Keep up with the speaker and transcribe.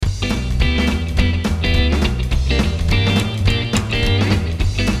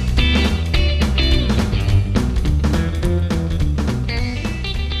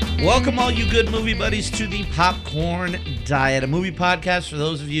Welcome, all you good movie buddies, to the Popcorn Diet, a movie podcast for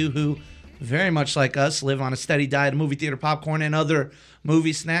those of you who, very much like us, live on a steady diet of movie theater popcorn and other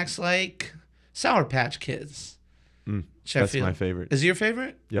movie snacks like Sour Patch Kids. That's my favorite. Is it your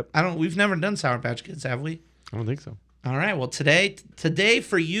favorite? Yep. We've never done Sour Patch Kids, have we? I don't think so. All right. Well, today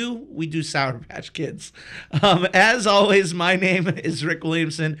for you, we do Sour Patch Kids. As always, my name is Rick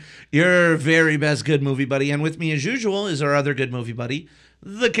Williamson, your very best good movie buddy, and with me, as usual, is our other good movie buddy,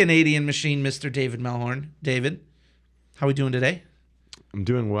 the Canadian Machine, Mr. David Melhorn. David, how are we doing today? I'm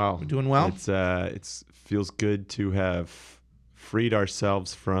doing well. We're doing well. It's feels good to have freed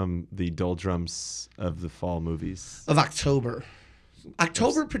ourselves from the doldrums of the fall movies Of October.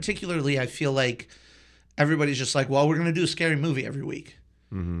 October, particularly, I feel like everybody's just like, well, we're going to do a scary movie every week,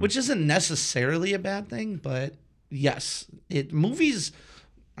 which isn't necessarily a bad thing, but yes,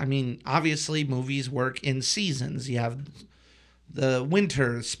 obviously movies work in seasons. You have the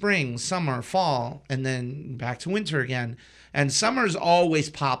winter, spring, summer, fall, and then back to winter again. And summer's always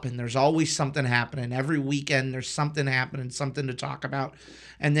popping. There's always something happening. Every weekend there's something happening, something to talk about.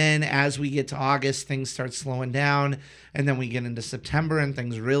 And then as we get to August, things start slowing down. And then we get into September and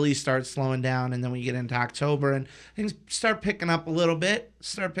things really start slowing down. And then we get into October and things start picking up a little bit.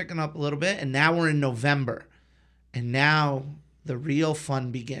 And now we're in November. And now the real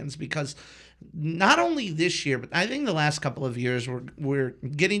fun begins, because not only this year, but I think the last couple of years, we're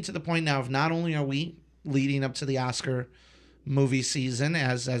getting to the point now of not only are we leading up to the Oscar movie season,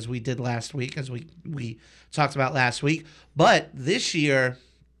 as we did last week, as we talked about last week, but this year,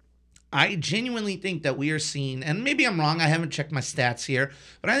 I genuinely think that we are seeing, and maybe I'm wrong, I haven't checked my stats here,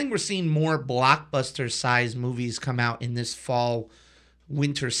 but I think we're seeing more blockbuster-sized movies come out in this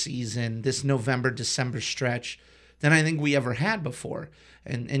fall-winter season, this November-December stretch, than I think we ever had before.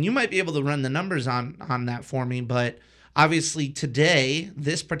 And you might be able to run the numbers on that for me, but obviously today,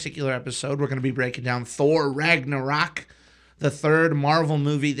 this particular episode, we're going to be breaking down Thor Ragnarok, the third Marvel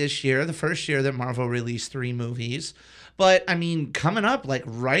movie this year, the first year that Marvel released 3 movies. But, I mean, coming up, like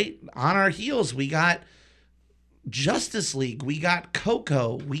right on our heels, we got Justice League, we got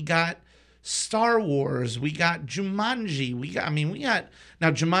Coco, we got Star Wars, we got Jumanji,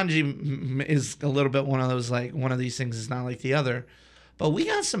 now Jumanji is a little bit one of those, like, one of these things is not like the other, but we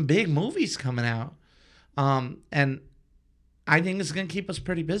got some big movies coming out, and I think it's going to keep us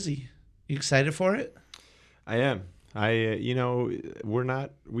pretty busy. You excited for it? I am.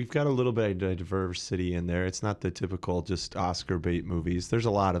 We've got a little bit of diversity in there. It's not the typical just Oscar bait movies. There's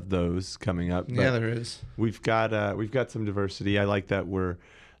a lot of those coming up. Yeah, there is. We've got some diversity. I like that we're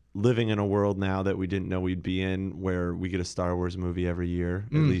living in a world now that we didn't know we'd be in, where we get a Star Wars movie every year,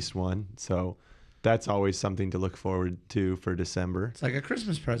 at least one. So that's always something to look forward to for December. It's like a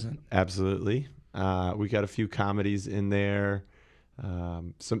Christmas present. Absolutely. We got a few comedies in there,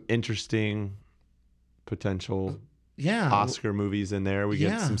 some interesting potential Oscar movies in there. We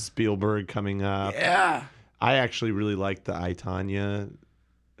get some Spielberg coming up. Yeah. I actually really like the I, Tonya trailer.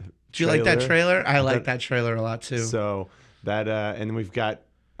 Do you like that trailer? I like that trailer a lot too. So that and we got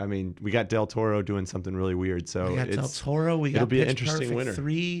Del Toro doing something really weird. So we got Del Toro. It'll be an interesting winter.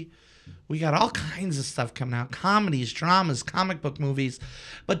 3. We got all kinds of stuff coming out. Comedies, dramas, comic book movies.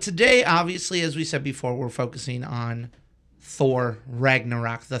 But today, obviously, as we said before, we're focusing on Thor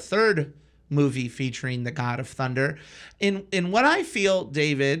Ragnarok, the third movie featuring the God of Thunder. In what I feel,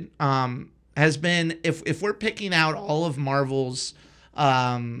 David, has been, if we're picking out all of Marvel's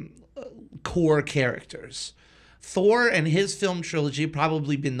core characters, Thor and his film trilogy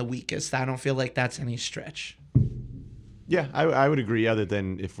probably been the weakest. I don't feel like that's any stretch. Yeah, I would agree, other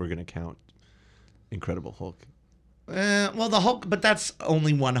than if we're going to count Incredible Hulk. Well, the Hulk, but that's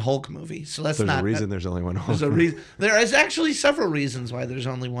only one Hulk movie, so that's there's a reason there's only one Hulk. There is actually several reasons why there's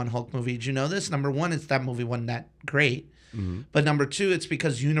only one Hulk movie. Did you know this? Number one, it's that movie wasn't that great. But number two, it's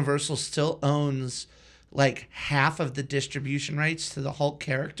because Universal still owns like half of the distribution rights to the Hulk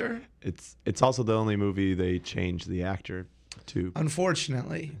character. It's also the only movie they changed the actor to.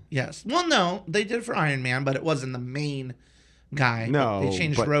 Unfortunately, yes. Well, no, they did for Iron Man, but it wasn't the main guy. No, they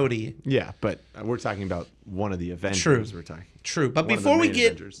changed Rhodey. Yeah, but we're talking about one of the Avengers. True. But before we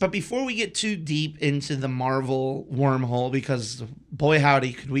get too deep into the Marvel wormhole, because boy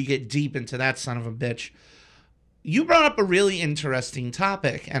howdy could we get deep into that son of a bitch. You brought up a really interesting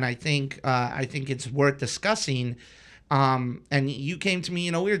topic, and I think it's worth discussing. And you came to me,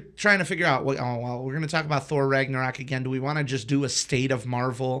 we were trying to figure out, we're going to talk about Thor Ragnarok again. Do we want to just do a state of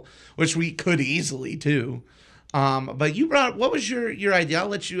Marvel, which we could easily do? But you brought, what was your idea?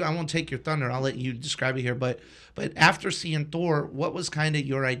 I won't take your thunder. I'll let you describe it here. But after seeing Thor, what was kind of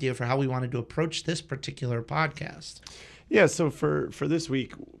your idea for how we wanted to approach this particular podcast? Yeah, so for this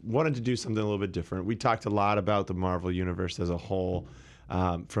week, wanted to do something a little bit different. We talked a lot about the Marvel Universe as a whole,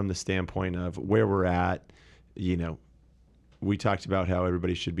 from the standpoint of where we're at. You know, we talked about how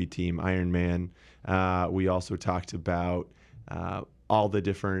everybody should be Team Iron Man. We also talked about all the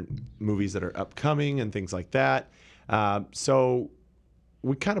different movies that are upcoming and things like that. So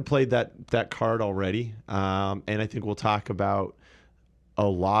we kind of played that card already, and I think we'll talk about a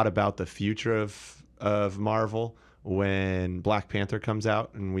lot about the future of Marvel when Black Panther comes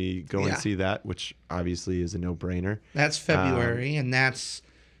out and we go and see that, which obviously is a no-brainer. That's February, and that's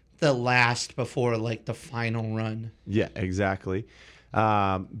the last before like the final run. Yeah, exactly.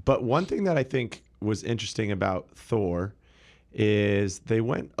 But one thing that I think was interesting about Thor is they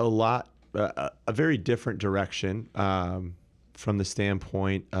went a very different direction from the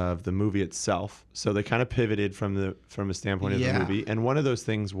standpoint of the movie itself. So they kind of pivoted from a standpoint of the movie. And one of those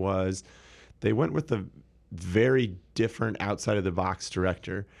things was they went with the very different outside of the box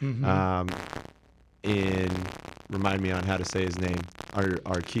director. Remind me on how to say his name.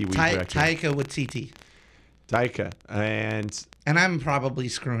 Our Kiwi director. Taika Waititi. Taika. And I'm probably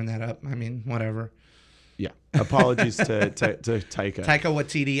screwing that up. I mean, whatever. Yeah. Apologies to Taika. Taika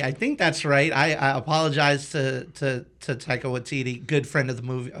Waititi. I think that's right. I apologize to Taika Waititi, good friend of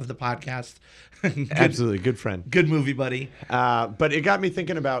the podcast. Absolutely, good friend. Good movie, buddy. But it got me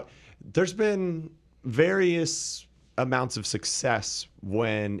thinking about there's been various amounts of success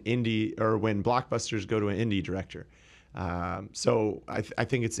when blockbusters go to an indie director. So I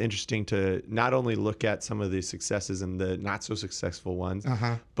think it's interesting to not only look at some of the successes and the not so successful ones,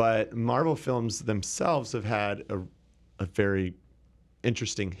 but Marvel films themselves have had a very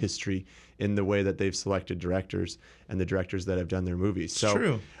interesting history in the way that they've selected directors and the directors that have done their movies. So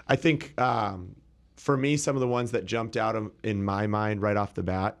true. I think for me, some of the ones that jumped out in my mind right off the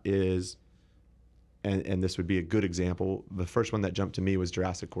bat is, and this would be a good example, the first one that jumped to me was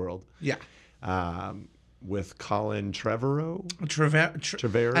Jurassic World. Yeah. With Colin Trevorrow.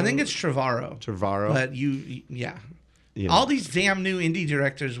 Trevorrow. I think it's Trevorrow. But yeah. You know, all these damn new indie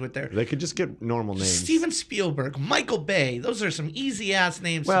directors they could just get normal names. Steven Spielberg, Michael Bay. Those are some easy ass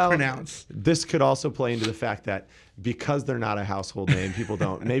names to pronounce. This could also play into the fact that because they're not a household name, people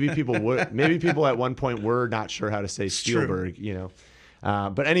don't. Maybe people at one point were not sure how to say Spielberg. True. You know.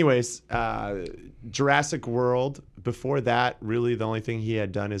 But anyways, Jurassic World. Before that, really the only thing he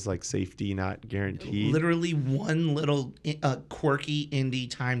had done is like Safety Not Guaranteed. Literally one little quirky indie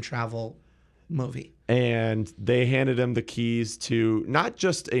time travel movie. And they handed him the keys to not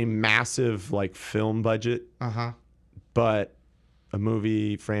just a massive like film budget, but a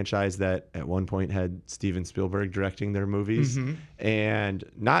movie franchise that at one point had Steven Spielberg directing their movies. And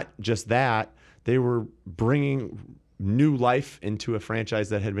not just that, they were bringing new life into a franchise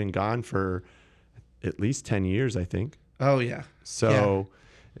that had been gone for at least 10 years, I think. Oh, yeah. So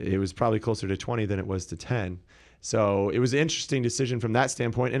it was probably closer to 20 than it was to 10. So it was an interesting decision from that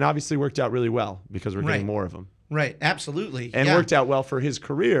standpoint, and obviously worked out really well because we're getting more of them. Right, absolutely. And worked out well for his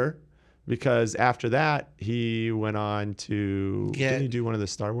career because after that, he went on to... Didn't he do one of the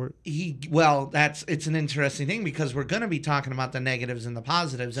Star Wars? It's an interesting thing because we're going to be talking about the negatives and the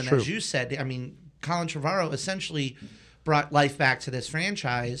positives. And as you said, I mean, Colin Trevorrow essentially brought life back to this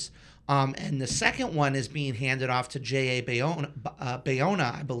franchise. And the second one is being handed off to J.A.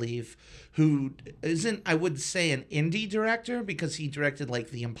 Bayona, I believe, who isn't, I would say, an indie director because he directed like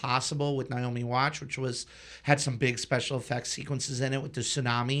The Impossible with Naomi Watts, which had some big special effects sequences in it with the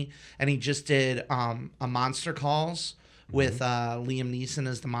tsunami. And he just did A Monster Calls with Liam Neeson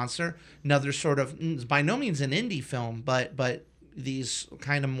as the monster. Another sort of, by no means an indie film, but these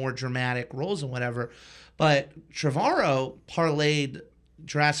kind of more dramatic roles and whatever. But Trevorrow parlayed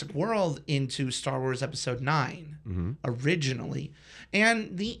Jurassic World into Star Wars Episode 9 originally.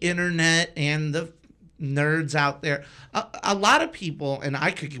 And the internet and the nerds out there, a lot of people, and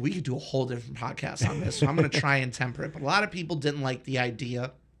we could do a whole different podcast on this, so I'm going to try and temper it, but a lot of people didn't like the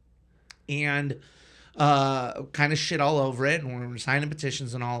idea and kind of shit all over it, and were signing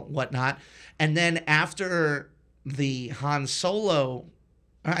petitions and all whatnot. And then after the Han Solo,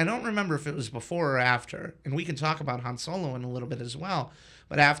 I don't remember if it was before or after, and we can talk about Han Solo in a little bit as well,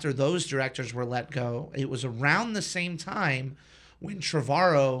 but after those directors were let go, it was around the same time when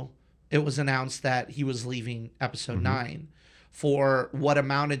Trevorrow, it was announced that he was leaving Episode 9 for what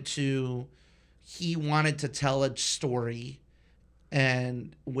amounted to, he wanted to tell a story.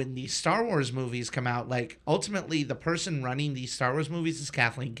 And when these Star Wars movies come out, like ultimately the person running these Star Wars movies is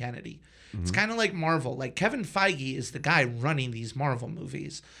Kathleen Kennedy. It's kind of like Marvel. Like Kevin Feige is the guy running these Marvel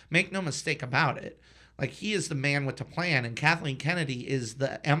movies. Make no mistake about it. Like he is the man with the plan, and Kathleen Kennedy is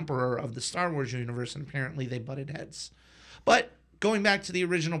the emperor of the Star Wars universe, and apparently they butted heads. But going back to the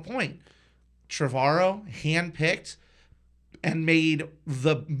original point, Trevorrow handpicked and made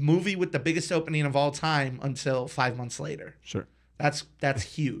the movie with the biggest opening of all time until 5 months later. Sure. That's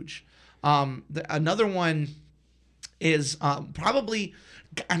huge. Another one is probably,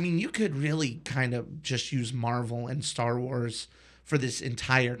 I mean, you could really kind of just use Marvel and Star Wars for this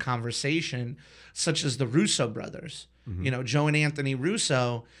entire conversation, such as the Russo brothers. Mm-hmm. You know, Joe and Anthony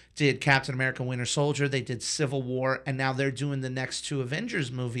Russo did Captain America Winter Soldier, they did Civil War, and now they're doing the next 2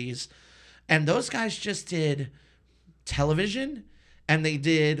 Avengers movies. And those guys just did television, and they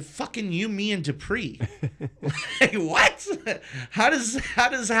did fucking You, Me, and Dupree. Like, what? How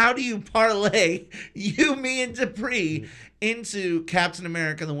do you parlay You, Me, and Dupree into Captain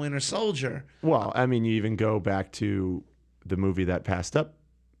America: The Winter Soldier? Well, I mean, you even go back to the movie that passed up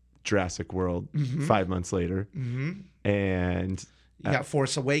Jurassic World 5 months later, and you got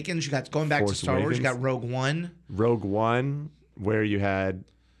Force Awakens. You got going back to Star Wars. You got Rogue One. Rogue One, where you had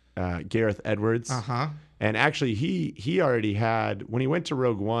Gareth Edwards. And actually, he already had, when he went to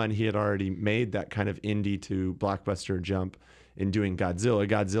Rogue One, he had already made that kind of indie to blockbuster jump in doing Godzilla.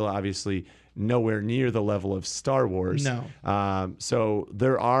 Godzilla, obviously, nowhere near the level of Star Wars. No. So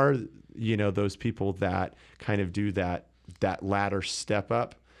there are, you know, those people that kind of do that latter step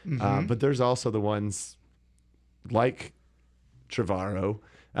up. But there's also the ones like Trevorrow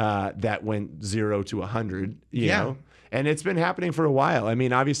that went 0 to 100, you know? And it's been happening for a while. I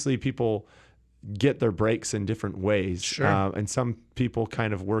mean, obviously, people get their breaks in different ways. Sure. And some people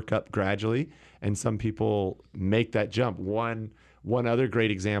kind of work up gradually, and some people make that jump. One other great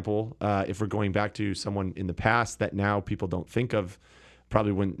example, if we're going back to someone in the past that now people don't think of,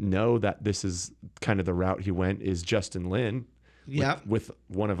 probably wouldn't know that this is kind of the route he went, is Justin Lin. With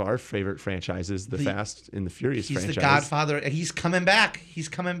one of our favorite franchises, the Fast and the Furious franchise. He's the Godfather. He's coming back. He's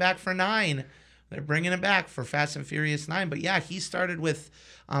coming back for 9. They're bringing it back for Fast and Furious 9. But yeah, he started with,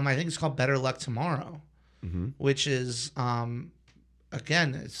 I think it's called Better Luck Tomorrow, which is, again,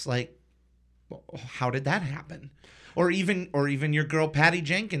 it's like, how did that happen? Or even your girl Patty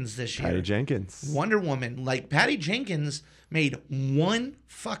Jenkins this year. Patty Jenkins. Wonder Woman. Like, Patty Jenkins made one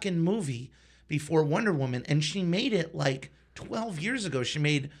fucking movie before Wonder Woman, and she made it like 12 years ago. She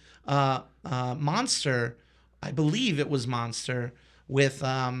made Monster, I believe it was Monster, with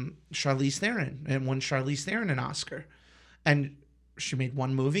Charlize Theron, and won Charlize Theron an Oscar. And she made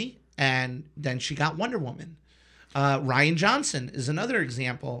one movie, and then she got Wonder Woman. Ryan Johnson is another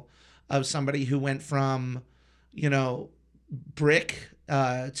example of somebody who went from, you know, Brick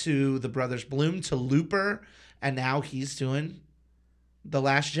to The Brothers Bloom to Looper, and now he's doing The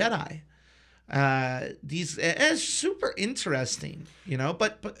Last Jedi. It's super interesting, you know,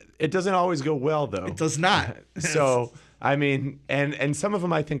 but it doesn't always go well, though. It does not. So, I mean, and some of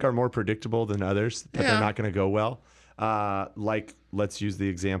them I think are more predictable than others, that they're not going to go well. Like, let's use the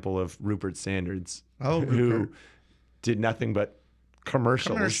example of Rupert Sanders, who did nothing but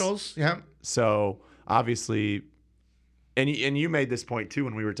commercials. Yeah. So obviously, and you made this point too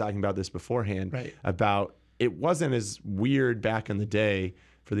when we were talking about this beforehand, right, about it wasn't as weird back in the day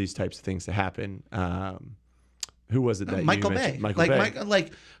for these types of things to happen. Who was it that Michael you Bay. mentioned? Michael Bay.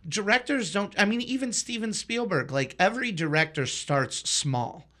 Like directors don't. I mean, even Steven Spielberg. Like, every director starts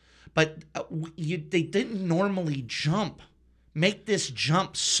small, but they didn't normally make this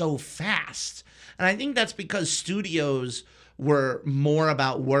jump so fast. And I think that's because studios were more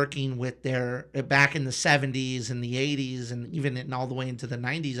about working with their, back in the 70s and the 80s and even all the way into the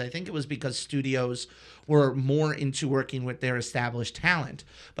 90s. I think it was because studios were more into working with their established talent.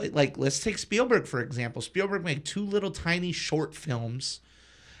 But like, let's take Spielberg, for example. Spielberg made 2 little tiny short films,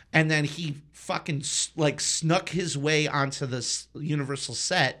 and then he fucking like snuck his way onto the Universal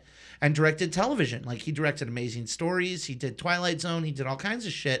set and directed television. Like, he directed Amazing Stories, he did Twilight Zone, he did all kinds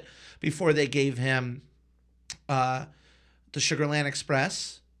of shit before they gave him the Sugarland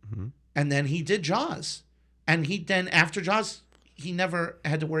Express, and then he did Jaws, and after Jaws, he never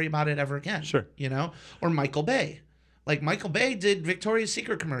had to worry about it ever again. Sure. You know, or Michael Bay. Like, Michael Bay did Victoria's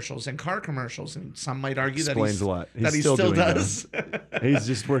Secret commercials and car commercials, and some might argue Explains a lot. That he still does. He's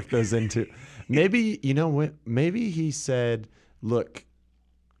just worked those into. Maybe, you know what? Maybe he said, "Look,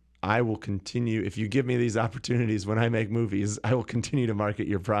 I will continue. If you give me these opportunities when I make movies, I will continue to market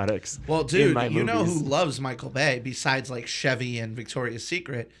your products." Well, dude, you know who loves Michael Bay besides like Chevy and Victoria's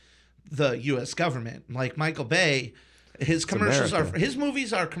Secret? The U.S. government. Like, Michael Bay, his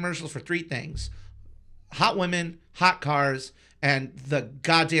movies are commercials for 3 things: hot women, hot cars, and the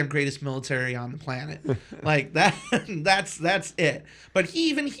goddamn greatest military on the planet. Like, that's it. But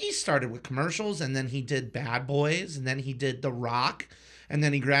he started with commercials, and then he did Bad Boys, and then he did The Rock. And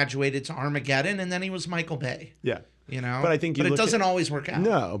then he graduated to Armageddon, and then he was Michael Bay. Yeah. You know, But I think it doesn't always work out.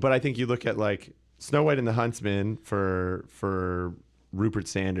 No, but I think you look at like Snow White and the Huntsman for Rupert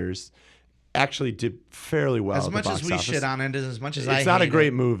Sanders actually did fairly well. As at much the as box we office. shit on it, as much as It's I not a hate great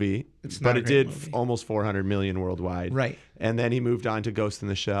it, movie, it's but not a it great did movie. almost 400 million worldwide. Right. And then he moved on to Ghost in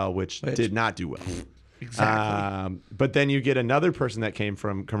the Shell, which did not do well. Exactly. But then you get another person that came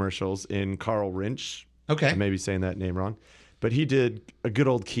from commercials in Carl Rinch. Okay. I may be saying that name wrong. But he did a good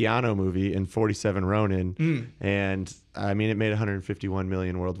old Keanu movie in 47 Ronin. And I mean, it made 151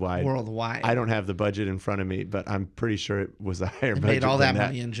 million worldwide. I don't have the budget in front of me, but I'm pretty sure it was a higher budget. Made all than that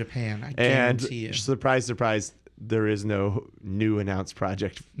money in Japan. I guarantee you. And surprise, surprise, there is no new announced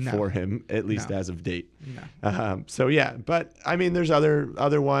project for him, at least as of date. No. So yeah, but I mean, there's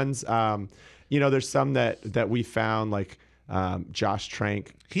other ones. You know, there's some that we found, like Josh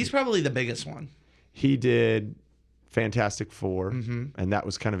Trank. He's probably the biggest one. He did Fantastic Four, and that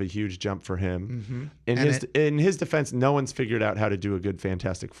was kind of a huge jump for him. In his defense, no one's figured out how to do a good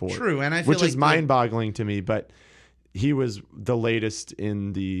Fantastic Four. True, and I feel which is mind-boggling to me, but he was the latest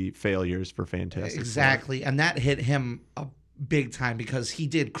in the failures for Fantastic Four. Exactly, and that hit him a big time because he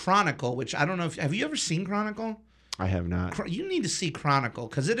did Chronicle, which I don't know if have you ever seen Chronicle? I have not. You need to see Chronicle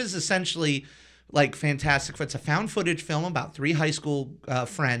because it is essentially like Fantastic. It's a found footage film about 3 high school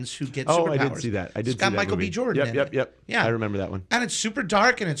friends who get superpowers. I did see that. It's got that Michael movie. B. Jordan in it. Yep. Yeah, I remember that one. And it's super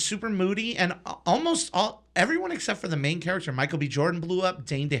dark and it's super moody and almost everyone except for the main character, Michael B. Jordan, blew up.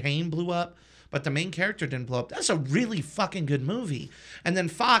 Dane DeHaan blew up. But the main character didn't blow up. That's a really fucking good movie. And then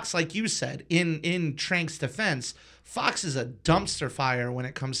Fox, like you said, in Trank's defense, Fox is a dumpster fire when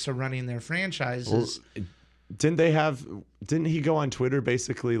it comes to running their franchises. Well, didn't he go on Twitter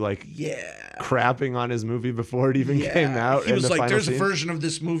basically like crapping on his movie before it even came out? He was like, there's a version of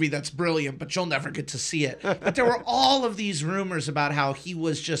this movie that's brilliant, but you'll never get to see it. But there were all of these rumors about how he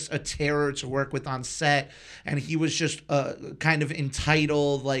was just a terror to work with on set, and he was just kind of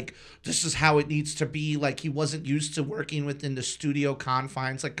entitled, like, this is how it needs to be. Like, he wasn't used to working within the studio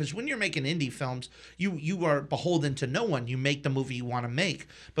confines. Like, because when you're making indie films, you are beholden to no one. You make the movie you want to make.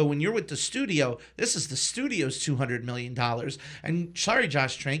 But when you're with the studio, this is the studio's $200 million. And sorry,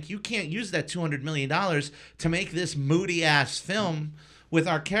 Josh Trank, you can't use that $200 million to make this moody-ass film with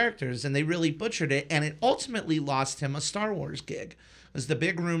our characters. And they really butchered it. And it ultimately lost him a Star Wars gig. Because the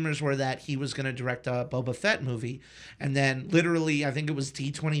big rumors were that he was going to direct a Boba Fett movie. And then literally, I think it was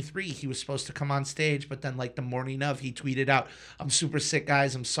D23, he was supposed to come on stage. But then like the morning of, he tweeted out, I'm super sick,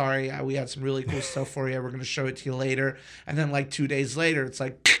 guys. I'm sorry. We had some really cool stuff for you. We're going to show it to you later. And then like 2 days later, it's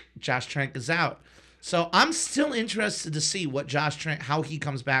like, Josh Trank is out. So I'm still interested to see what Josh Trank, how he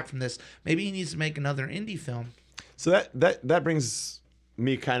comes back from this. Maybe he needs to make another indie film. So that brings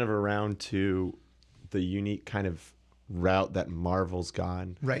me kind of around to the unique kind of route that Marvel's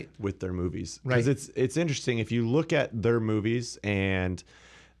gone with their movies. Because it's interesting if you look at their movies and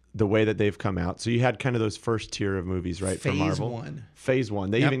the way that they've come out. So you had kind of those first tier of movies, right? For Marvel. Phase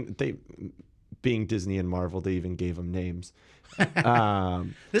 1. They being Disney and Marvel, they even gave them names.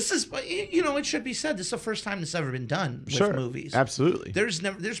 This is, it should be said, this is the first time this has ever been done with movies. Absolutely. There's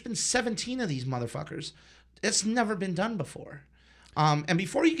been 17 of these motherfuckers. It's never been done before. And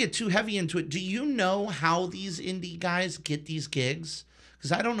before you get too heavy into it, do you know how these indie guys get these gigs?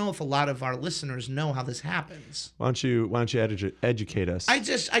 Because I don't know if a lot of our listeners know how this happens. Why don't you educate us? I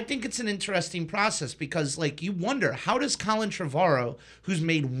think it's an interesting process because, like, you wonder, how does Colin Trevorrow, who's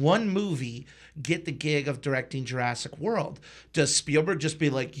made one movie, get the gig of directing Jurassic World? Does Spielberg just be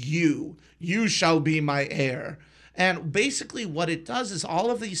like, you shall be my heir? And basically what it does is all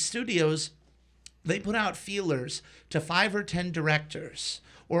of these studios, they put out feelers to 5 or 10 directors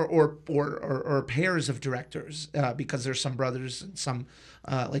or pairs of directors because there's some brothers and some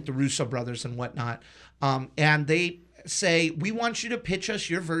like the Russo brothers and whatnot. And they say, we want you to pitch us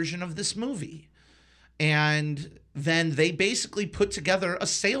your version of this movie. And then they basically put together a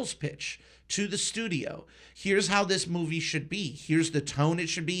sales pitch to the studio. Here's how this movie should be. Here's the tone it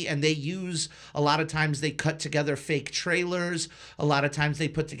should be. And they use, a lot of times they cut together fake trailers. A lot of times they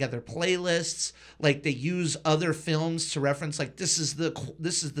put together playlists. Like they use other films to reference, like this is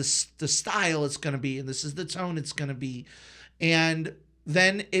the style it's going to be, and this is the tone it's going to be. And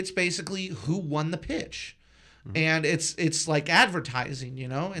then it's basically who won the pitch. Mm-hmm. And it's like advertising,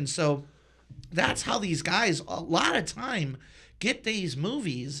 And so that's how these guys a lot of time get these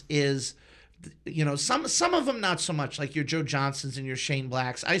movies is, some of them not so much, like your Joe Johnsons and your Shane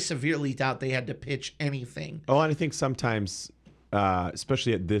Blacks. I severely doubt they had to pitch anything. Oh, and I think sometimes,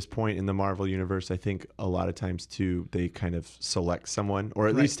 especially at this point in the Marvel universe, I think a lot of times too, they kind of select someone or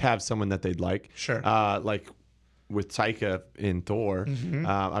at least have someone that they'd like. Sure. Like with Taika in Thor,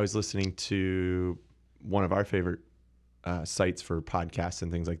 I was listening to one of our favorite sites for podcasts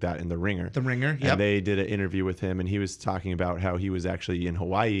and things like that in The Ringer. The Ringer, yep. And they did an interview with him, and he was talking about how he was actually in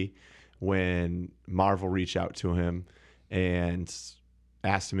Hawaii when Marvel reached out to him and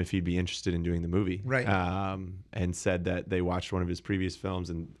asked him if he'd be interested in doing the movie. Right. And said that they watched one of his previous films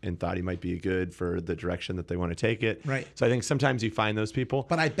and thought he might be good for the direction that they want to take it. Right. So I think sometimes you find those people.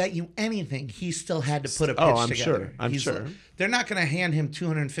 But I bet you anything, he still had to put a pitch I'm together. sure. I'm sure. They're not going to hand him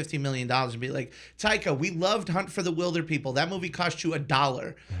 $250 million and be like, Taika, we loved Hunt for the Wilder People. That movie cost you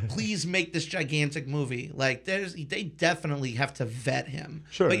 $1. Please make this gigantic movie. Like, they definitely have to vet him.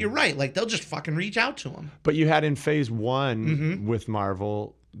 Sure. But you're right. Like, they'll just fucking reach out to him. But you had in phase 1 with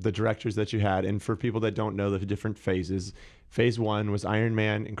Marvel, the directors that you had, and for people that don't know the different phases, phase 1 was Iron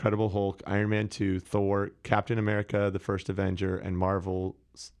Man, Incredible Hulk, Iron Man 2, Thor, Captain America, the First Avenger, and Marvel's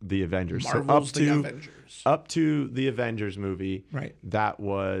The Avengers. Marvel's The Avengers. Up to the Avengers movie, right? That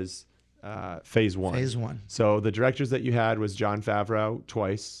was phase 1. Phase 1. So the directors that you had was Jon Favreau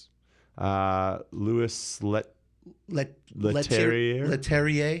twice, Louis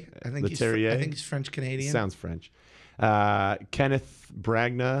Leterrier. I think he's French Canadian. Sounds French. Kenneth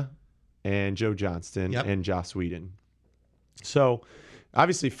Branagh and Joe Johnston and Joss Whedon. So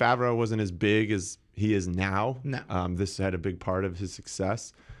obviously Favreau wasn't as big as he is now. No. This had a big part of his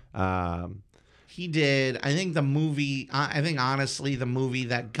success. He did. I think honestly the movie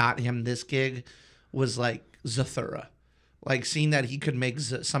that got him this gig was like Zathura. Like seeing that he could make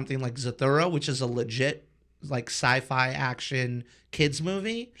something like Zathura, which is a legit like sci-fi action kids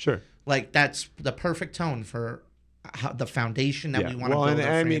movie. Sure. Like that's the perfect tone for the foundation that we want to build. And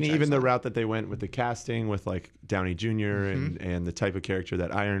I mean, even the route that they went with the casting with like Downey Jr. and the type of character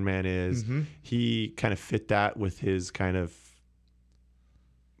that Iron Man is, he kind of fit that with his kind of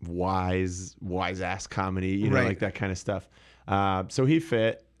wise ass comedy, you know, like that kind of stuff. So he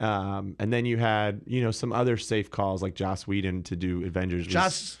fit. And then you had, some other safe calls like Joss Whedon to do Avengers.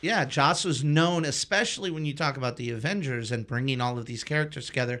 Joss was known, especially when you talk about the Avengers and bringing all of these characters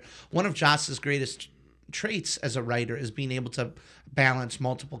together. One of Joss's greatest traits as a writer is being able to balance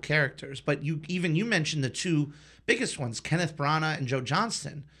multiple characters. But you mentioned the two biggest ones, Kenneth Branagh and Joe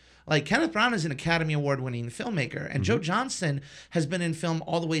Johnston. Like Kenneth Branagh is an Academy Award-winning filmmaker, and Joe Johnston has been in film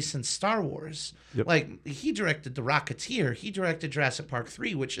all the way since Star Wars. Yep. Like he directed The Rocketeer, he directed Jurassic Park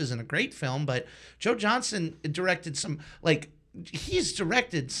 3, which isn't a great film, but Joe Johnston directed he's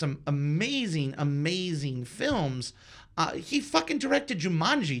directed some amazing films. He fucking directed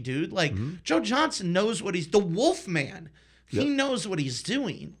Jumanji, dude. Like Joe Johnston knows what the Wolf Man. He knows what he's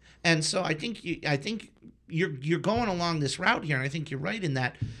doing, and so I think you're going along this route here, and I think you're right in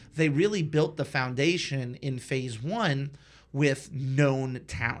that they really built the foundation in phase 1 with known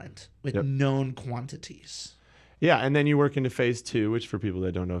talent, with known quantities. Yeah, and then you work into phase 2, which for people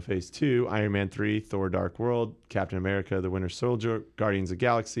that don't know, phase 2, Iron Man 3, Thor: Dark World, Captain America: The Winter Soldier, Guardians of the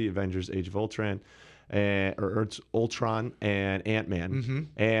Galaxy, Avengers: Age of Ultron, Ultron, and Ant-Man.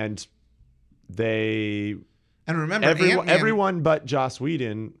 And they... And remember, everyone but Joss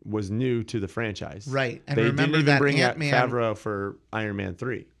Whedon was new to the franchise. Right. And they remember didn't even bring Ant-Man, Favreau for Iron Man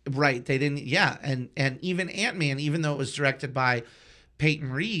 3. Right. They didn't. Yeah. And even Ant-Man, even though it was directed by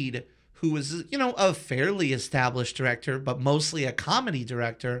Peyton Reed, who was, a fairly established director, but mostly a comedy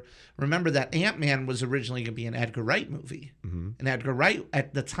director. Remember that Ant-Man was originally going to be an Edgar Wright movie. And Edgar Wright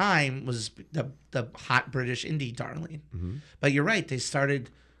at the time was the hot British indie darling. But you're right. They started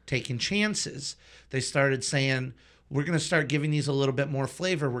taking chances. They started saying, we're going to start giving these a little bit more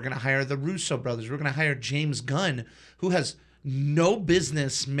flavor. We're going to hire the Russo brothers. We're going to hire James Gunn, who has no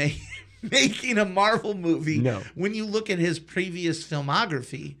business making a Marvel movie. No. When you look at his previous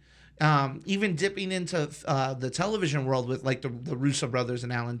filmography, even dipping into the television world with like the Russo brothers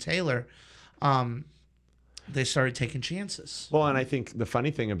and Alan Taylor, they started taking chances. Well, and I think the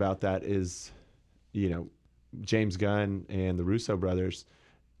funny thing about that is, James Gunn and the Russo brothers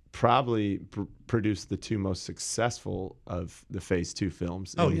probably produced the two most successful of the phase 2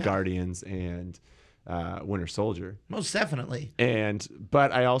 films in Guardians and Winter Soldier. Most definitely.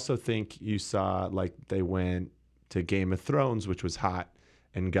 But I also think you saw like they went to Game of Thrones, which was hot,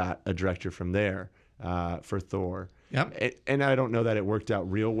 and got a director from there for Thor. Yep. And I don't know that it worked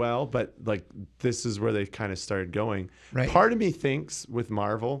out real well, but like this is where they kind of started going. Right. Part of me thinks with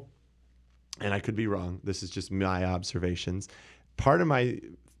Marvel, and I could be wrong, this is just my observations, part of my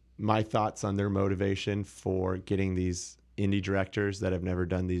thoughts on their motivation for getting these indie directors that have never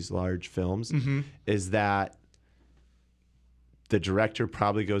done these large films is that the director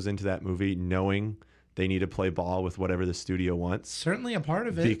probably goes into that movie knowing they need to play ball with whatever the studio wants. Certainly a part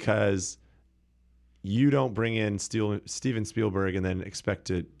of it. Because you don't bring in Steven Spielberg and then expect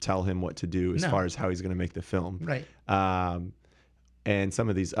to tell him what to do as far as how he's going to make the film. Right. And some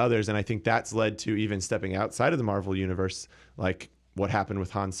of these others. And I think that's led to even stepping outside of the Marvel universe, like what happened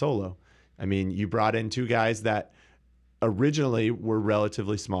with Han Solo. I mean, you brought in two guys that originally were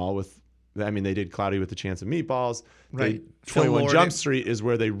relatively small they did Cloudy with a Chance of Meatballs. Right. 21 Jump Street is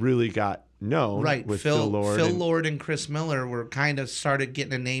where they really got known. Right. With Phil Lord. Lord and Chris Miller were kind of started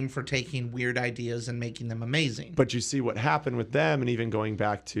getting a name for taking weird ideas and making them amazing. But you see what happened with them, and even going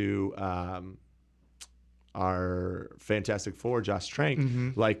back to our Fantastic Four, Josh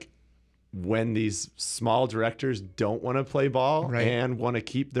Trank, like when these small directors don't want to play ball and want to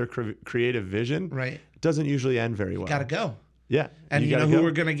keep their creative vision, it doesn't usually end very well. Got to go. Yeah. And you know who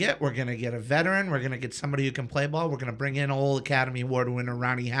we're going to get? We're going to get a veteran. We're going to get somebody who can play ball. We're going to bring in old Academy Award winner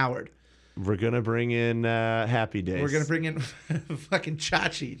Ronnie Howard. We're going to bring in Happy Days. We're going to bring in fucking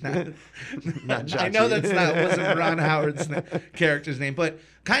Chachi. Not Chachi. I know wasn't Ron Howard's character's name. But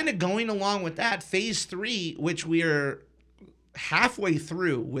kind of going along with that, Phase 3, which we are halfway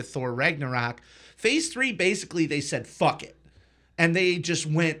through with Thor Ragnarok. Phase 3, basically, they said, fuck it. And they just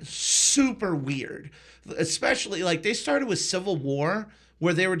went super weird. Especially, like, they started with Civil War,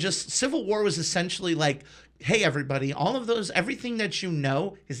 where they were just... Civil War was essentially like, hey, everybody, everything that you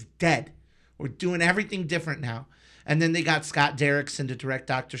know is dead. We're doing everything different now. And then they got Scott Derrickson to direct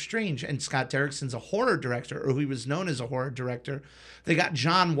Doctor Strange. And Scott Derrickson's a horror director, or he was known as a horror director. They got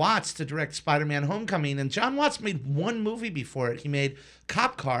John Watts to direct Spider-Man Homecoming. And John Watts made one movie before it. He made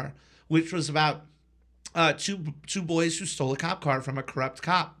Cop Car, which was about two boys who stole a cop car from a corrupt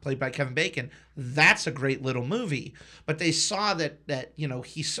cop, played by Kevin Bacon. That's a great little movie. But they saw that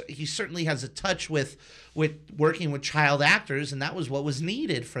he certainly has a touch with working with child actors, and that was what was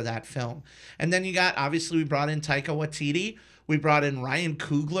needed for that film. And then we brought in Taika Waititi. We brought in Ryan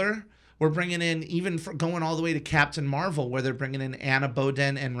Coogler. We're bringing in going all the way to Captain Marvel, where they're bringing in Anna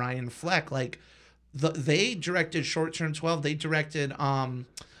Boden and Ryan Fleck. Like they directed Short Term 12. They directed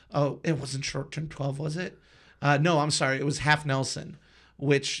it wasn't Short Term 12, was it? No, I'm sorry. It was Half Nelson,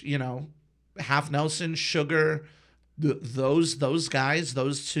 which, Half Nelson, Sugar, those guys,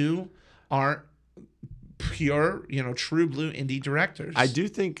 those two are pure, true blue indie directors. I do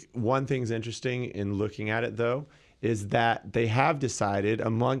think one thing's interesting in looking at it, though, is that they have decided,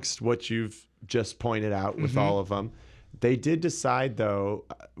 amongst what you've just pointed out with all of them, they did decide, though,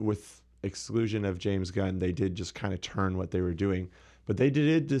 with exclusion of James Gunn, they did just kind of turn what they were doing. But they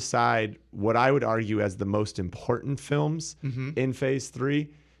did decide what I would argue as the most important films in Phase 3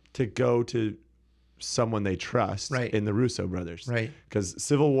 to go to someone they trust in the Russo brothers. Right. Because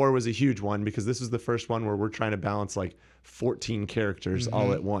Civil War was a huge one, because this is the first one where we're trying to balance like 14 characters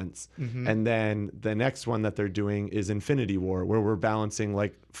all at once. And then the next one that they're doing is Infinity War, where we're balancing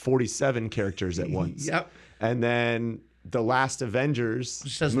like 47 characters at once. And then the last Avengers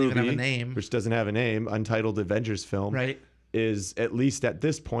which doesn't even have a name. Which doesn't have a name, Untitled Avengers film. Is, at least at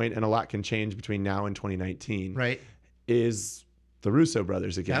this point, and a lot can change between now and 2019, is the Russo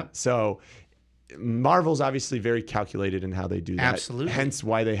brothers again. So Marvel's obviously very calculated in how they do that. Absolutely. Hence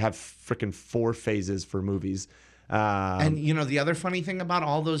why they have freaking 4 phases for movies. And the other funny thing about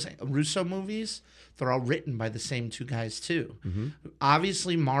all those Russo movies, they're all written by the same two guys too.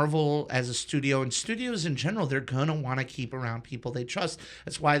 Obviously, Marvel as a studio, and studios in general, they're going to want to keep around people they trust.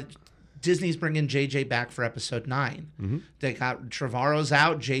 That's why Disney's bringing JJ back for episode 9. They got Trevorrow's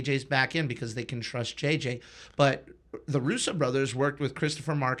out, JJ's back in because they can trust JJ. But the Russo brothers worked with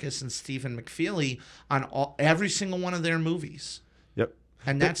Christopher Marcus and Stephen McFeely on every single one of their movies.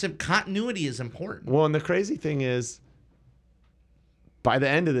 And that's it. Continuity is important. Well, and the crazy thing is, by the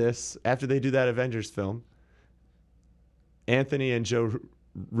end of this, after they do that Avengers film, Anthony and Joe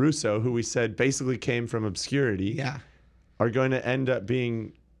Russo, who we said basically came from obscurity, are going to end up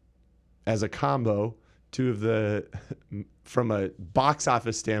being, as a combo, from a box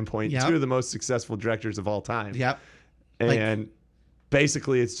office standpoint, two of the most successful directors of all time. And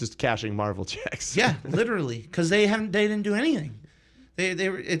basically, it's just cashing Marvel checks. Literally, because they didn't do anything.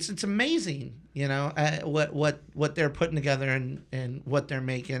 It's amazing, what they're putting together and what they're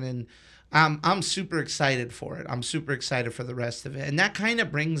making, and I'm super excited for it. I'm super excited for the rest of it, and that kind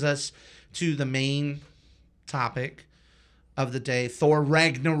of brings us to the main topic of the day, Thor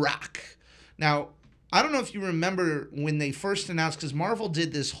Ragnarok. Now, I don't know if you remember when they first announced, because Marvel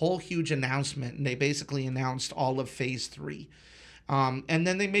did this whole huge announcement, and they basically announced all of Phase 3. And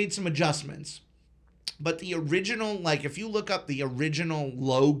then they made some adjustments. But the original, if you look up the original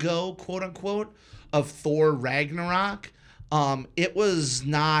logo, quote unquote, of Thor Ragnarok, it was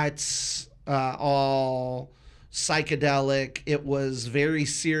not all psychedelic. It was very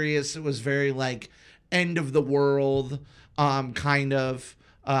serious. It was very end of the world kind of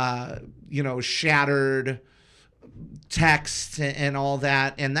shattered text and all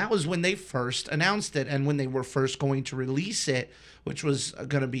that. And that was when they first announced it and when they were first going to release it, which was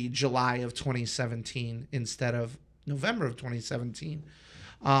going to be July of 2017 instead of November of 2017.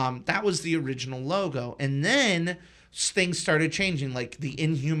 That was the original logo. And then things started changing. Like the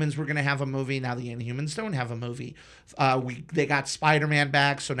Inhumans were going to have a movie. Now the Inhumans don't have a movie. They got Spider-Man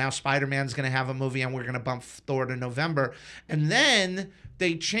back. So now Spider-Man's going to have a movie and we're going to bump Thor to November. And then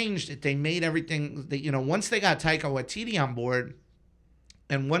they changed it. They made everything that, once they got Taika Waititi on board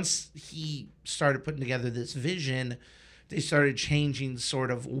and once he started putting together this vision, they started changing sort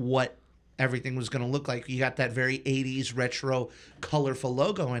of what everything was going to look like. You got that very 80s retro colorful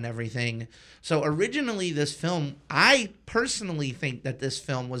logo and everything. So originally this film, I personally think that this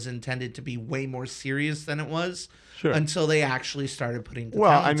film was intended to be way more serious than it was until they actually started putting the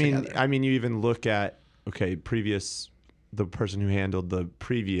talent together. I mean, you even look at, the person who handled the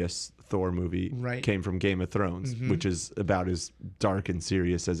previous Thor movie came from Game of Thrones, which is about as dark and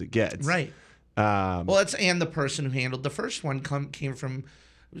serious as it gets. Right. And the person who handled the first one came from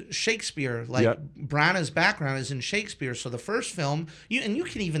Shakespeare. Branagh's background is in Shakespeare. So the first film, you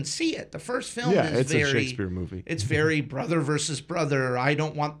can even see it. The first film is a Shakespeare movie. It's very brother versus brother. I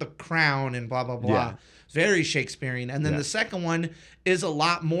don't want the crown and blah, blah, blah. Yeah. Very Shakespearean. And then the second one is a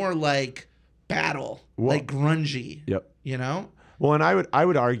lot more like battle, like grungy. Yep. Well, and I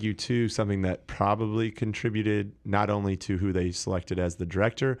would argue too, something that probably contributed not only to who they selected as the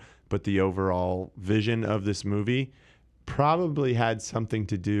director, but the overall vision of this movie probably had something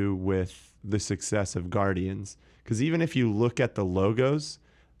to do with the success of Guardians. Because even if you look at the logos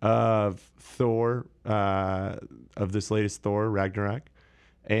of Thor, of this latest Thor Ragnarok,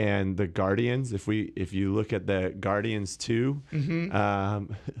 and the Guardians, if you look at the Guardians 2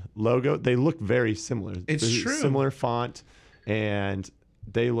 logo, they look very similar. It's true. Similar font, and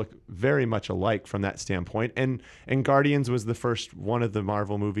they look very much alike from that standpoint. And Guardians was the first one of the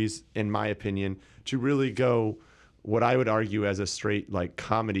Marvel movies, in my opinion, to really go what I would argue as a straight like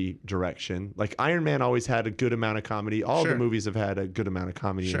comedy direction. Like Iron Man always had a good amount of comedy. All the movies have had a good amount of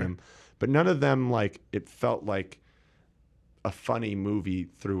comedy in them, but none of them it felt like a funny movie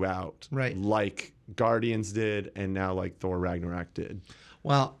throughout, like Guardians did, and now like Thor Ragnarok did.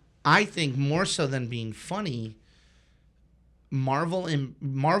 Well, I think more so than being funny, Marvel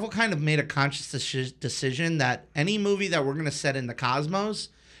kind of made a conscious decision that any movie that we're going to set in the cosmos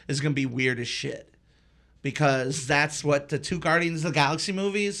is going to be weird as shit. Because that's what the two Guardians of the Galaxy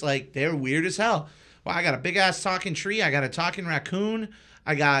movies, they're weird as hell. Well, I got a big-ass talking tree. I got a talking raccoon.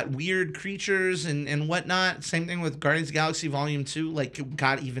 I got weird creatures and whatnot. Same thing with Guardians of the Galaxy Volume 2. It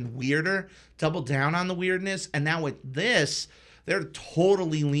got even weirder. Double down on the weirdness. And now with this, they're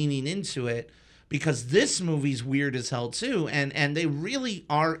totally leaning into it because this movie's weird as hell too. And they really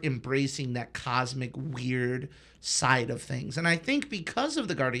are embracing that cosmic weird side of things. And I think because of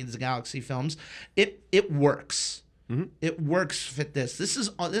the Guardians of the Galaxy films, it works. Mm-hmm. It works fit this.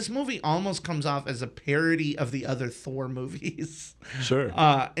 This movie almost comes off as a parody of the other Thor movies. Sure.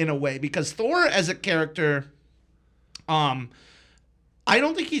 In a way, because Thor as a character, I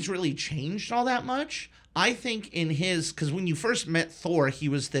don't think he's really changed all that much. I think because when you first met Thor, he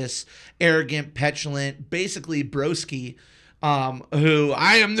was this arrogant, petulant, basically broski, who,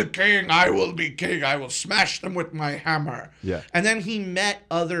 I am the king, I will be king, I will smash them with my hammer. Yeah. And then he met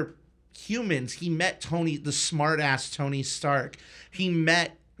other humans. He met the smart-ass Tony Stark. He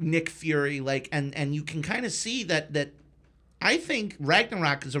met Nick Fury, and you can kind of see that I think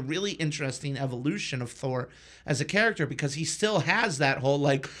Ragnarok is a really interesting evolution of Thor as a character because he still has that whole,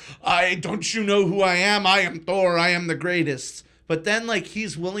 don't you know who I am? I am Thor, I am the greatest. But then,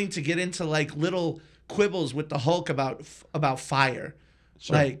 he's willing to get into, little quibbles with the Hulk about fire.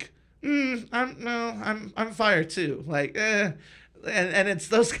 Sure. I'm fire too. And it's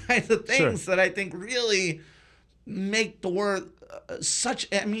those kinds of things that I think really make Thor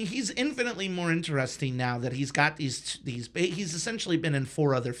he's infinitely more interesting now that he's got these he's essentially been in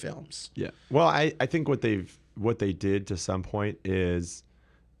 4 other films. Yeah. Well, I think what they did to some point is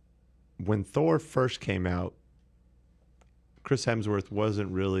when Thor first came out, Chris Hemsworth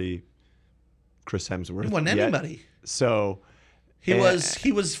wasn't really Chris Hemsworth. He wasn't anybody. So he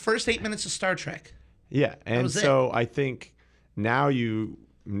was first 8 minutes of Star Trek. Yeah. And so I think now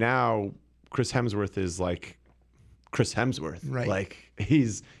Chris Hemsworth is like Chris Hemsworth. Right.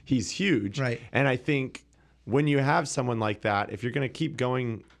 He's huge. Right. And I think when you have someone like that, if you're going to keep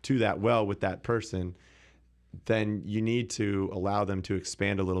going to that well with that person, then you need to allow them to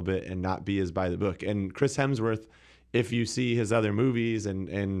expand a little bit and not be as by the book. And Chris Hemsworth if you see his other movies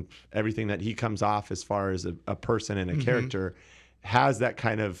and everything that he comes off as far as a person and a character, has that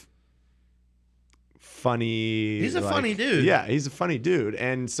kind of funny. He's a funny dude. Yeah, he's a funny dude.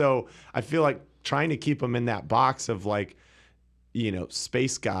 And so I feel like trying to keep him in that box of like, you know,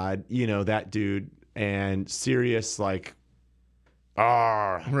 space god, you know, that dude, and serious like,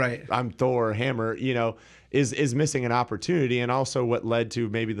 right, I'm Thor, hammer, you know, is missing an opportunity. And also what led to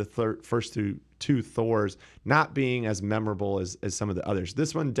maybe the first two Thors not being as memorable as some of the others.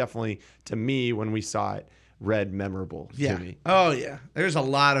 This one definitely, to me, when we saw it, read memorable to me. Oh, yeah. There's a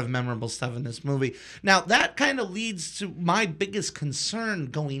lot of memorable stuff in this movie. Now, that kind of leads to my biggest concern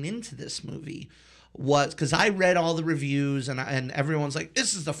going into this movie was, because I read all the reviews and everyone's like,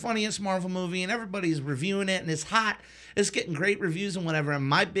 this is the funniest Marvel movie, and everybody's reviewing it, and it's hot. It's getting great reviews and whatever. And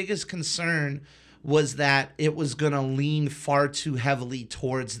my biggest concern was that it was going to lean far too heavily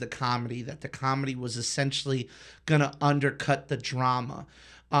towards the comedy, that the comedy was essentially going to undercut the drama.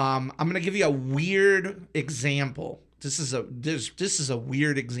 I'm going to give you a weird example. This is a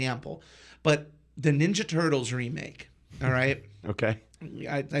weird example, but the Ninja Turtles remake. All right. Okay.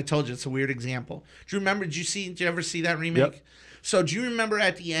 I told you it's a weird example. Do you remember? Did you ever see that remake? Yep. So do you remember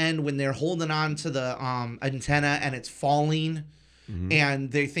at the end when they're holding on to the antenna and it's falling,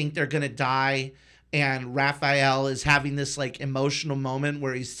 and they think they're gonna die? And Raphael is having this like emotional moment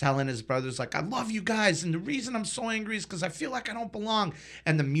where he's telling his brothers like, I love you guys, and the reason I'm so angry is because I feel like I don't belong.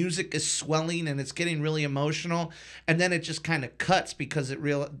 And the music is swelling and it's getting really emotional. And then it just kind of cuts because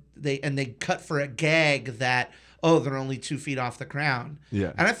they cut for a gag that, oh, they're only 2 feet off the ground.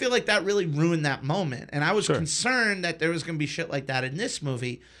 Yeah. And I feel like that really ruined that moment. And I was Sure. concerned that there was gonna be shit like that in this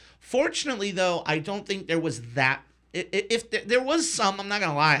movie. Fortunately, though, I don't think there was that. If there was some, I'm not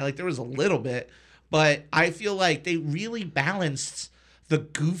gonna lie, like there was a little bit. But I feel like they really balanced the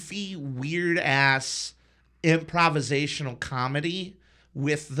goofy, weird-ass improvisational comedy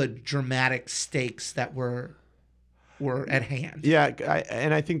with the dramatic stakes that were at hand. Yeah,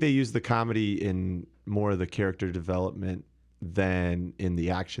 and I think they use the comedy in more of the character development than in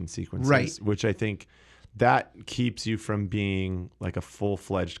the action sequences, Right. which I think that keeps you from being like a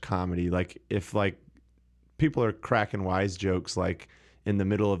full-fledged comedy. Like if like people are cracking wise jokes like in the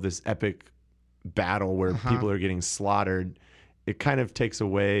middle of this epic battle where people are getting slaughtered, it kind of takes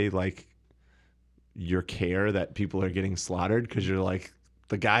away like your care that people are getting slaughtered, because you're like,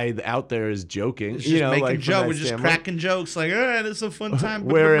 the guy out there is joking, It's just making like jokes, we're just cracking jokes like, this is a fun time.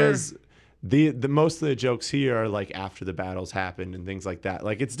 Whereas the most of the jokes here are like after the battles happen and things like that.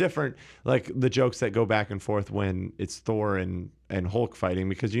 Like it's different, like the jokes that go back and forth when it's Thor and Hulk fighting,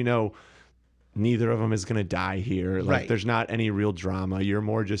 because you know neither of them is going to die here. Like Right. there's not any real drama. You're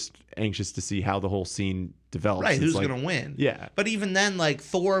more just anxious to see how the whole scene develops. Right, It's who's like, going to win? Yeah. But even then, like,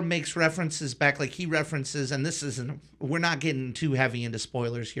 Thor makes references back, like, he references, and we're not getting too heavy into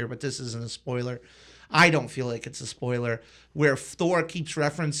spoilers here, but this isn't a spoiler. I don't feel like it's a spoiler, where Thor keeps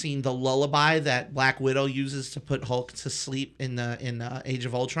referencing the lullaby that Black Widow uses to put Hulk to sleep in Age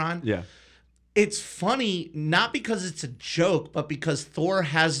of Ultron. Yeah. It's funny, not because it's a joke, but because Thor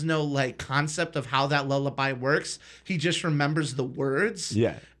has no like concept of how that lullaby works. He just remembers the words.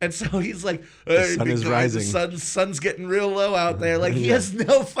 Yeah. And so he's like, hey, The sun is guy, rising. The sun's getting real low out there. Like he has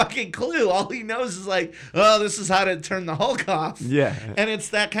no fucking clue. All he knows is like, oh, this is how to turn the Hulk off. Yeah. And it's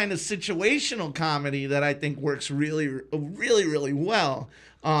that kind of situational comedy that I think works really, really, really well.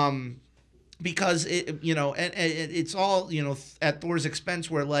 Because it, you know, and it's all, you know, at Thor's expense,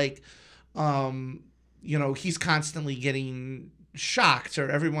 where like, you know, he's constantly getting shocked,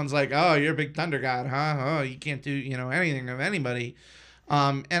 or everyone's like, oh, you're a big thunder god, huh? Oh, you can't do, you know, anything of anybody.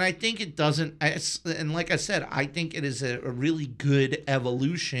 And I think it doesn't, and like I said, I think it is a really good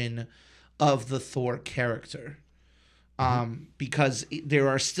evolution of the Thor character. Because there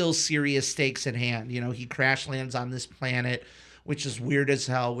are still serious stakes at hand. You know, he crash lands on this planet, which is weird as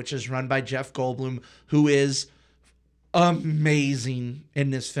hell, which is run by Jeff Goldblum, who is amazing in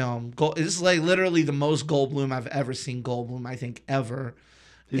this film. This is like literally the most Goldblum I've ever seen Goldblum, I think, ever.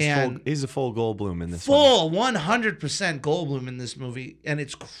 He's a full Goldblum in this one. Full 100% Goldblum in this movie, and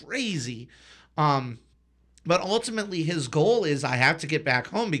it's crazy. But ultimately his goal is, I have to get back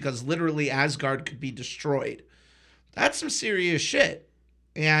home because literally Asgard could be destroyed. That's some serious shit.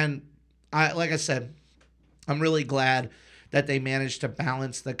 And like I said, I'm really glad that they managed to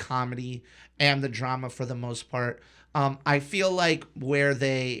balance the comedy and the drama for the most part. I feel like where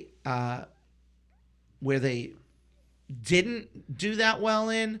they didn't do that well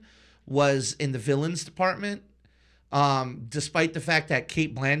in was in the villains department. Despite the fact that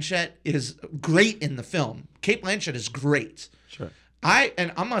Cate Blanchett is great in the film. Cate Blanchett is great. Sure.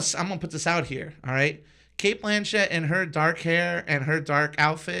 I'm gonna put this out here, all right? Kate Blanchett and her dark hair and her dark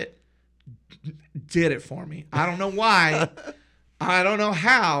outfit did it for me. I don't know why. I don't know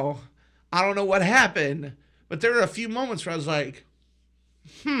how. I don't know what happened. But there were a few moments where I was like,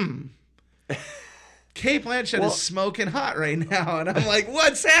 Kate Blanchett is smoking hot right now. And I'm like,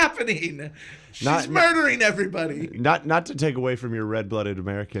 what's happening? She's murdering everybody. Not to take away from your red-blooded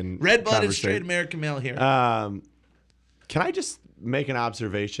American Red-blooded straight American male here. Can I just make an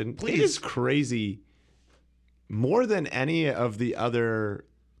observation? Please. It is crazy. More than any of the other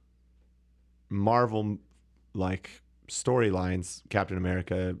Marvel like storylines, Captain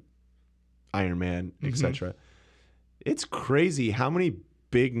America, Iron Man, etc. It's crazy how many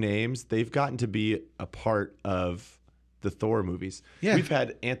big names they've gotten to be a part of the Thor movies. Yeah. We've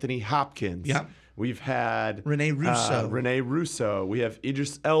had Anthony Hopkins. Yeah. We've had Rene Russo. We have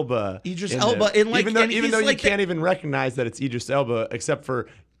Idris Elba. Even though you can't even recognize that it's Idris Elba, except for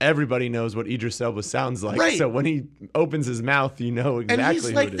everybody knows what Idris Elba sounds like. Right. So when he opens his mouth, you know exactly and he's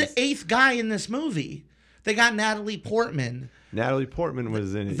who like it the is. 8th guy in this movie. They got Natalie Portman. Natalie Portman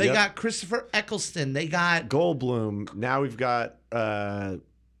was in it. They got Christopher Eccleston. They got Goldblum. Now we've got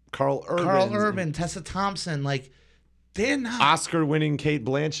Carl Urban. Tessa Thompson. Like, they're not Oscar-winning Kate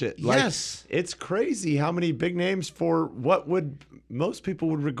Blanchett. Like, yes. It's crazy how many big names for what would most people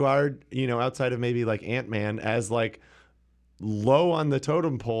would regard, outside of maybe like Ant-Man, as like low on the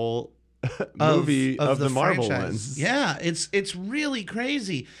totem pole movie of the Marvel ones. Yeah, it's really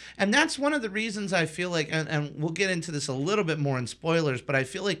crazy. And that's one of the reasons I feel like, and we'll get into this a little bit more in spoilers, but I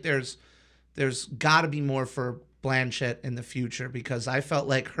feel like there's got to be more for Blanchett in the future, because I felt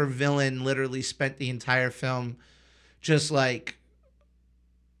like her villain literally spent the entire film just like,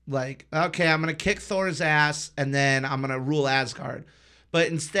 okay, I'm going to kick Thor's ass and then I'm going to rule Asgard. But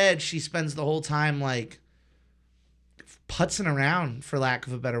instead, she spends the whole time like putzing around, for lack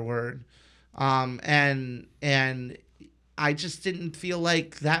of a better word. And I just didn't feel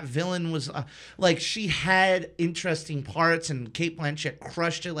like that villain was like, she had interesting parts and Kate Blanchett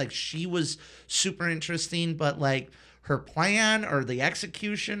crushed it. Like, she was super interesting, but like her plan or the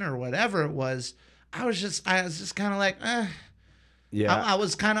execution or whatever it was, I was just kind of like, yeah. I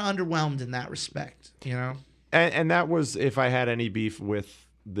was kind of underwhelmed in that respect, And that was, if I had any beef with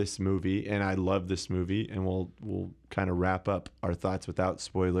this movie, and I love this movie, and we'll kind of wrap up our thoughts without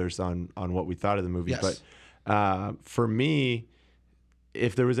spoilers on what we thought of the movie. Yes. But for me,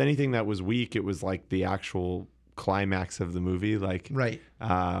 if there was anything that was weak, it was like the actual climax of the movie. Like, right.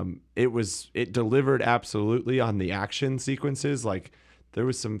 It delivered absolutely on the action sequences. Like, there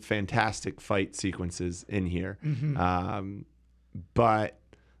was some fantastic fight sequences in here. But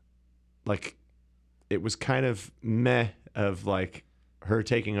like, it was kind of meh of like her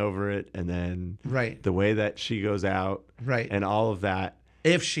taking over it, and then the way that she goes out, and all of that.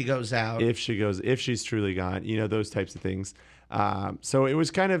 If she goes out, if she's truly gone, those types of things. So it was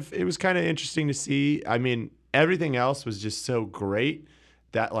kind of interesting to see. I mean, everything else was just so great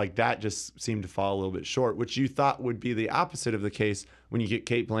that just seemed to fall a little bit short, which you thought would be the opposite of the case when you get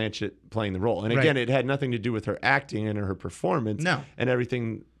Kate Blanchett playing the role. And again, it had nothing to do with her acting and her performance, and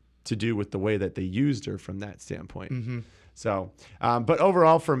everything to do with the way that they used her from that standpoint. So, but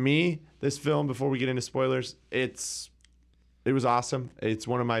overall, for me, this film, before we get into spoilers, it was awesome. It's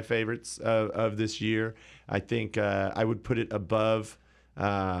one of my favorites of this year. I think I would put it above.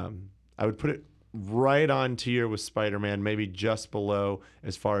 I would put it right on tier with Spider-Man, maybe just below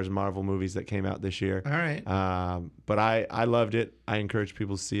as far as Marvel movies that came out this year. All right. But I loved it. I encourage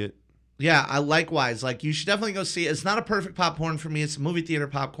people to see it. Yeah, I likewise. Like, you should definitely go see it. It's not a perfect popcorn for me. It's a movie theater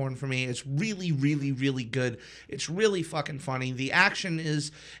popcorn for me. It's really, really, really good. It's really fucking funny. The action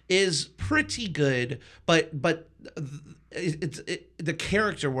is pretty good, but the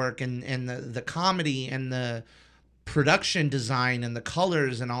character work and the comedy and the production design and the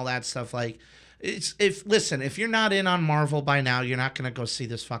colors and all that stuff, like, if you're not in on Marvel by now, you're not gonna go see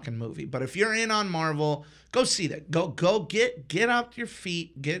this fucking movie. But if you're in on Marvel, go see that. Go get up your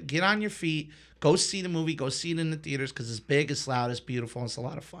feet, get on your feet. Go see the movie. Go see it in the theaters, because it's big, it's loud, it's beautiful, it's a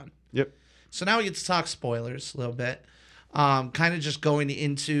lot of fun. Yep. So now we get to talk spoilers a little bit. Kind of just going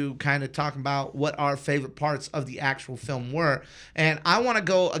into kind of talking about what our favorite parts of the actual film were. And I want to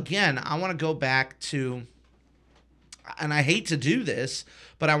go back to, and I hate to do this,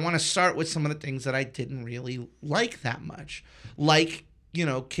 but I want to start with some of the things that I didn't really like that much. Like,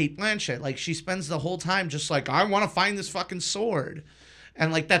 Kate Blanchett. Like, she spends the whole time just like, I want to find this fucking sword.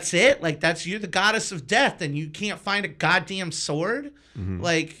 And like, that's it? Like, you're the goddess of death and you can't find a goddamn sword?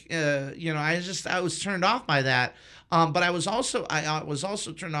 Like, I was turned off by that. But I was also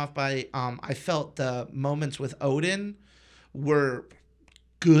turned off by, I felt the moments with Odin were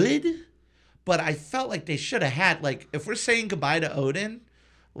good, But I felt like they should have had, like, if we're saying goodbye to Odin,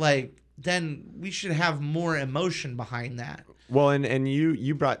 like, then we should have more emotion behind that. Well, and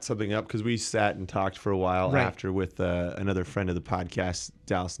you brought something up because we sat and talked for a while Right. after with another friend of the podcast,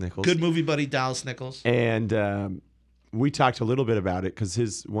 Dallas Nichols. Good movie buddy, Dallas Nichols. And we talked a little bit about it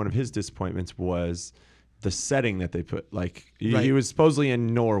because one of his disappointments was the setting that they put. Like, he was supposedly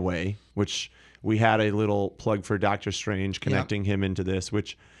in Norway, which we had a little plug for Doctor Strange connecting him into this,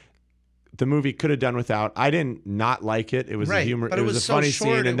 which the movie could have done without. I didn't not like it. It was a humor. But it was a so funny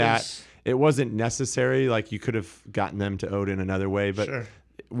short, scene in that it wasn't necessary. Like, you could have gotten them to Odin another way, but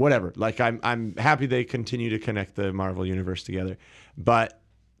whatever. Like, I'm happy they continue to connect the Marvel universe together. But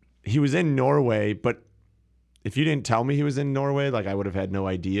he was in Norway, but if you didn't tell me he was in Norway, like, I would have had no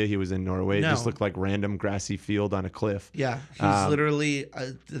idea he was in Norway. It just looked like random grassy field on a cliff. Yeah, he's literally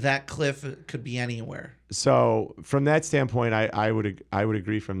that cliff could be anywhere. So from that standpoint, I would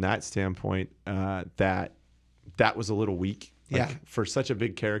agree from that standpoint that was a little weak. Like, for such a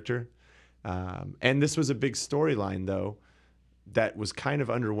big character. And this was a big storyline, though, that was kind of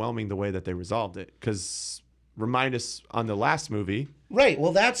underwhelming the way that they resolved it. Because remind us on the last movie. Right.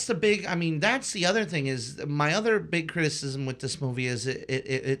 Well, that's the other thing is my other big criticism with this movie is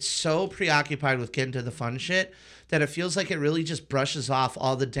it's so preoccupied with getting to the fun shit that it feels like it really just brushes off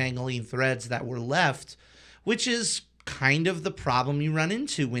all the dangling threads that were left, which is kind of the problem you run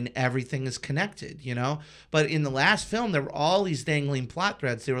into when everything is connected, you know? But in the last film, there were all these dangling plot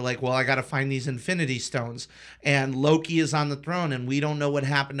threads. They were like, well, I got to find these Infinity Stones, and Loki is on the throne, and we don't know what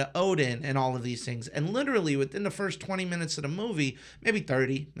happened to Odin, and all of these things. And literally within the first 20 minutes of the movie, maybe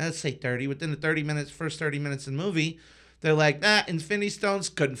 30, let's say 30, within the first 30 minutes of the movie, they're like, Infinity Stones,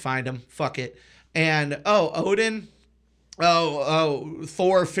 couldn't find them, fuck it. And, Odin...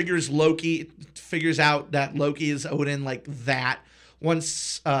 Thor figures out that Loki is Odin like that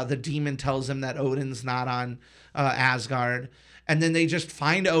once the demon tells him that Odin's not on Asgard. And then they just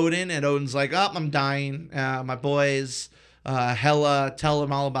find Odin, and Odin's like, I'm dying. My boys, Hela, tell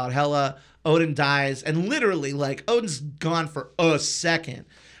him all about Hela. Odin dies, and literally, like, Odin's gone for a second.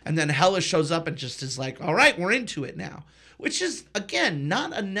 And then Hela shows up and just is like, all right, we're into it now. Which is, again,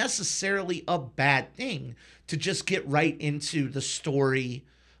 not necessarily a bad thing to just get right into the story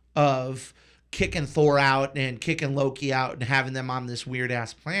of kicking Thor out and kicking Loki out and having them on this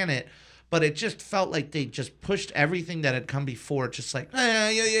weird-ass planet. But it just felt like they just pushed everything that had come before, just like,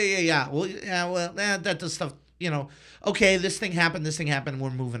 yeah. Well, that does stuff, you know. Okay, this thing happened, we're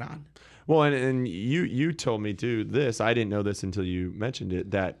moving on. Well, and you told me, too, this. I didn't know this until you mentioned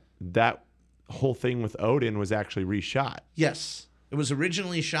it, that whole thing with Odin was actually reshot. Yes. It was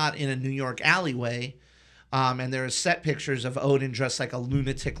originally shot in a New York alleyway, and there are set pictures of Odin dressed like a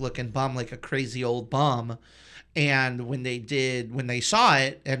lunatic-looking bum, like a crazy old bum. And when they saw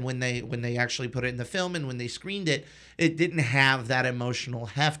it, and when they actually put it in the film, and when they screened it, it didn't have that emotional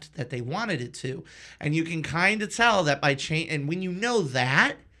heft that they wanted it to. And you can kind of tell that by and when you know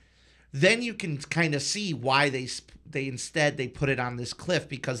that, then you can kind of see why they instead put it on this cliff,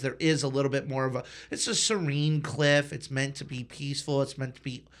 because there is a little bit more of it's a serene cliff. It's meant to be peaceful. It's meant to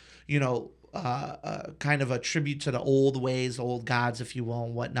be, you know, kind of a tribute to the old ways, old gods, if you will,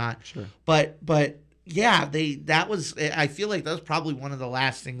 and whatnot. Sure. But yeah, I feel like that was probably one of the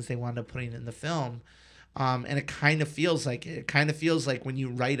last things they wound up putting in the film. And it kind of feels like when you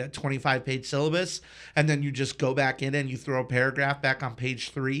write a 25-page syllabus and then you just go back in and you throw a paragraph back on page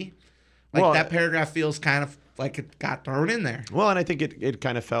 3. Like, that paragraph feels kind of like it got thrown in there. Well, and I think it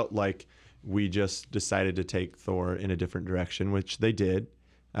kind of felt like we just decided to take Thor in a different direction, which they did.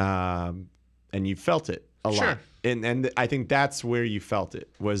 And you felt it a lot. And I think that's where you felt it,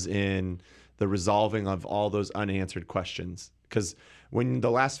 was in the resolving of all those unanswered questions. Because when the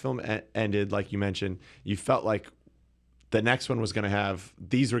last film ended, like you mentioned, you felt like the next one was going to have,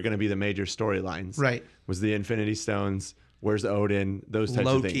 these were going to be the major storylines. Right. Was the Infinity Stones, where's Odin, those types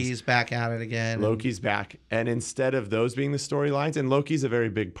of things. Loki's back at it again. Loki's back. And instead of those being the storylines, and Loki's a very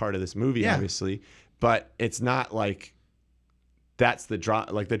big part of this movie, obviously, but it's not like that's the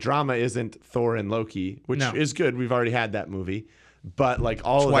drama. Like, the drama isn't Thor and Loki, which is good. We've already had that movie. But, like,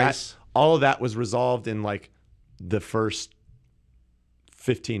 all of that was resolved in, like, the first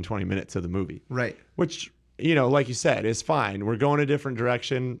 15, 20 minutes of the movie. Right. Which, you know, like you said, is fine. We're going a different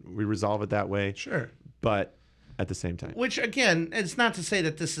direction. We resolve it that way. Sure. But at the same time. Which, again, it's not to say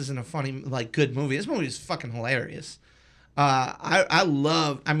that this isn't a funny, like, good movie. This movie is fucking hilarious. I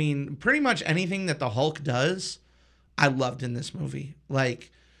love, pretty much anything that the Hulk does, I loved in this movie. Like,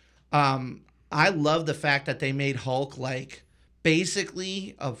 I love the fact that they made Hulk, like,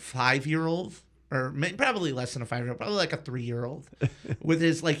 basically a 5-year-old. or probably less than a 5-year-old, probably like a 3-year-old, with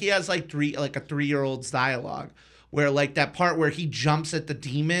his like he has like a 3-year-old's dialogue, where like that part where he jumps at the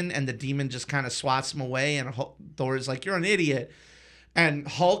demon and the demon just kind of swats him away, and Thor is like, "You're an idiot," and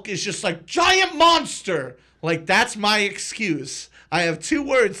Hulk is just like, "Giant monster." Like, that's my excuse. I have 2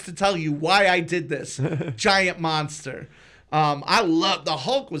 words to tell you why I did this. Giant monster. I love the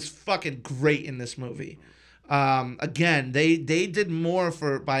Hulk was fucking great in this movie. Again, they did more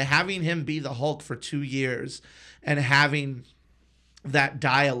by having him be the Hulk for 2 years and having that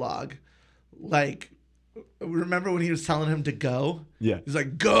dialogue. Like, remember when he was telling him to go? Yeah. He's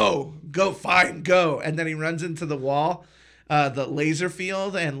like, go, fine, go. And then he runs into the wall. The laser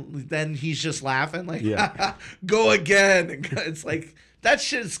field, and then he's just laughing like, yeah. Go again. It's like, that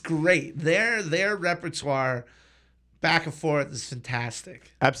shit's great. Their repertoire back and forth is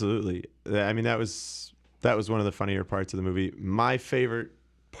fantastic. Absolutely. I mean, that was one of the funnier parts of the movie. My favorite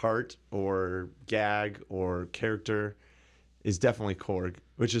part or gag or character is definitely Korg,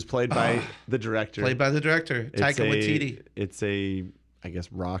 which is played by the director. Played by the director, Taika Waititi. It's a, I guess,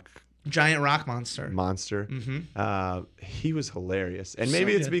 giant rock monster. Mm-hmm. He was hilarious, and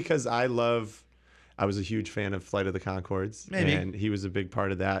maybe it's because I was a huge fan of Flight of the Conchords, and he was a big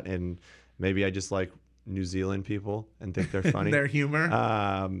part of that, and maybe I just like New Zealand people and think they're funny. Their humor.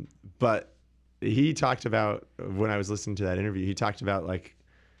 But he talked about, when I was listening to that interview, he talked about like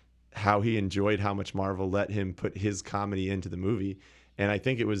how he enjoyed how much Marvel let him put his comedy into the movie. And I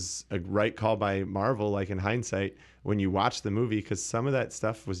think it was a right call by Marvel, like in hindsight, when you watch the movie, because some of that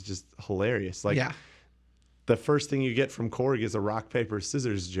stuff was just hilarious. Like, the first thing you get from Korg is a rock, paper,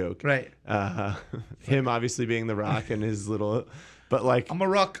 scissors joke. Right. Him obviously being the rock and his little... But like, I'm a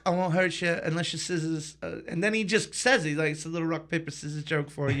rock. I won't hurt you unless you scissors. And then he just says, he's like, it's a little rock paper scissors joke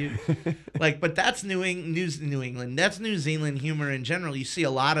for you. Like, but that's New England. That's New Zealand humor in general. You see a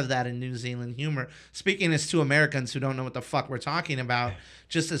lot of that in New Zealand humor. Speaking as 2 Americans who don't know what the fuck we're talking about,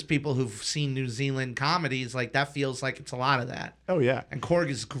 just as people who've seen New Zealand comedies, like that feels like it's a lot of that. Oh yeah. And Korg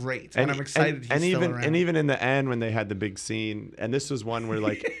is great, and I'm excited he's still around. And even in the end when they had the big scene, and this was one where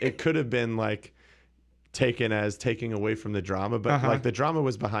like it could have been like taken as taking away from the drama, but like the drama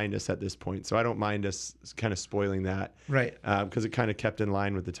was behind us at this point, so I don't mind us kind of spoiling that, right? Because it kind of kept in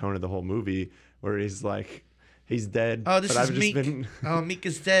line with the tone of the whole movie, where he's like, he's dead. Oh, this is Meek. Oh, Meek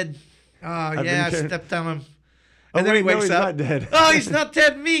is dead. Oh, I stepped on him. And then he wakes up. Not dead. Oh, he's not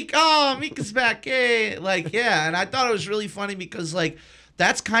dead, Meek. Oh, Meek is back. Hey, like, yeah. And I thought it was really funny because like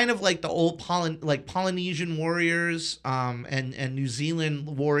that's kind of like the old Polynesian warriors, and New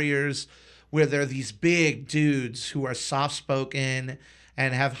Zealand warriors, where they're these big dudes who are soft-spoken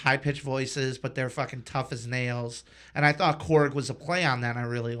and have high-pitched voices, but they're fucking tough as nails. And I thought Korg was a play on that, and I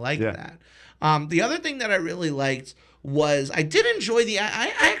really liked that. The other thing that I really liked was I did enjoy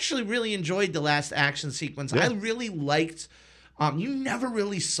I actually really enjoyed the last action sequence. I really liked, you never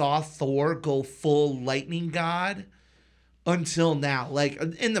really saw Thor go full lightning god until now. Like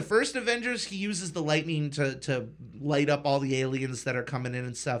in the first Avengers, he uses the lightning to light up all the aliens that are coming in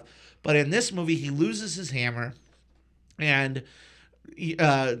and stuff. But in this movie, he loses his hammer, and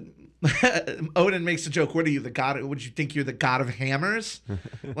Odin makes a joke. What are you, the god? Would you think you're the god of hammers?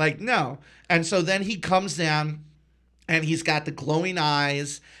 Like, no. And so then he comes down, and he's got the glowing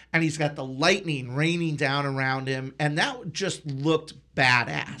eyes, and he's got the lightning raining down around him, and that just looked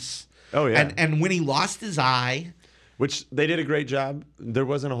badass. Oh yeah. And when he lost his eye, which they did a great job. There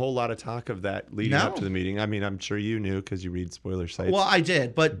wasn't a whole lot of talk of that leading up to the meeting. I mean, I'm sure you knew because you read spoiler sites. Well, I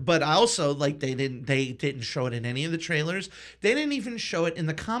did, but I also like they didn't show it in any of the trailers. They didn't even show it in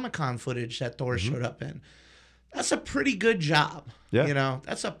the Comic-Con footage that Thor showed up in. That's a pretty good job. Yeah. You know,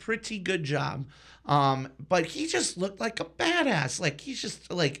 that's a pretty good job. But he just looked like a badass. Like he's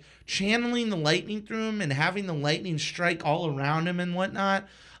just like channeling the lightning through him and having the lightning strike all around him and whatnot.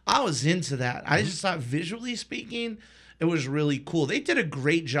 I was into that. I just thought, visually speaking, it was really cool. They did a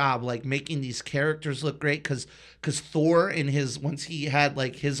great job, like making these characters look great, because Thor in once he had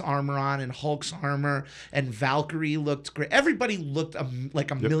like his armor on and Hulk's armor, and Valkyrie looked great. Everybody looked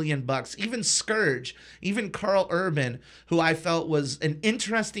like a million bucks. Even Scourge, even Carl Urban, who I felt was an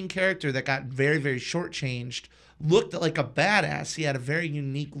interesting character that got very, very shortchanged, looked like a badass. He had a very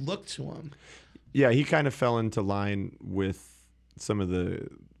unique look to him. Yeah, he kind of fell into line with some of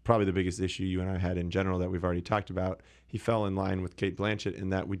probably the biggest issue you and I had in general that we've already talked about. He fell in line with Cate Blanchett in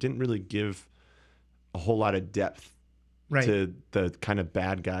that we didn't really give a whole lot of depth to the kind of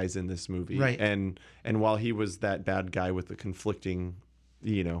bad guys in this movie. Right. And while he was that bad guy with the conflicted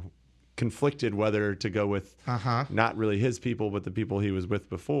whether to go with not really his people, but the people he was with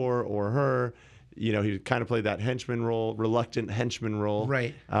before or her, he kind of played that henchman role, reluctant henchman role.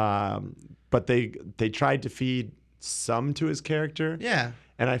 Right. But they tried to feed some to his character. Yeah.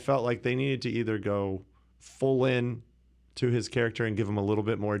 And I felt like they needed to either go full in to his character and give him a little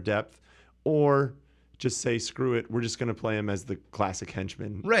bit more depth, or just say, screw it, we're just going to play him as the classic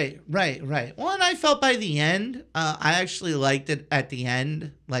henchman. Right. Well, and I felt by the end, I actually liked it at the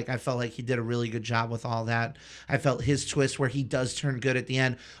end. Like, I felt like he did a really good job with all that. I felt his twist where he does turn good at the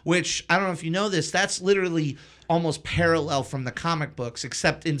end, which, I don't know if you know this, that's literally almost parallel from the comic books,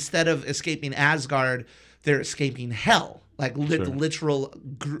 except instead of escaping Asgard, they're escaping hell, like literal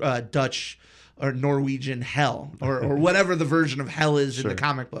Dutch or Norwegian hell, or whatever the version of hell is in the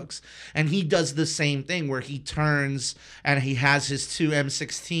comic books. And he does the same thing where he turns and he has his 2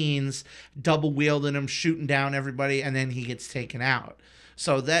 M16s double wielding him, shooting down everybody, and then he gets taken out.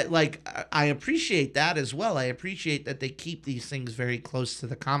 So that, like, I appreciate that as well. I appreciate that they keep these things very close to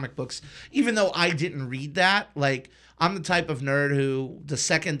the comic books, even though I didn't read that. Like, I'm the type of nerd who, the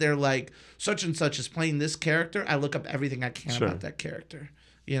second they're like, such and such is playing this character, I look up everything I can about that character,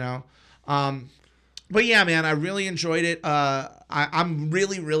 But yeah, man, I really enjoyed it. I'm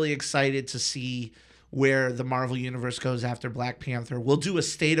really, really excited to see where the Marvel Universe goes after Black Panther. We'll do a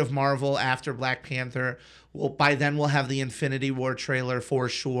State of Marvel after Black Panther. By then, we'll have the Infinity War trailer for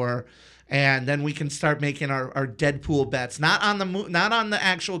sure. And then we can start making our Deadpool bets. Not on the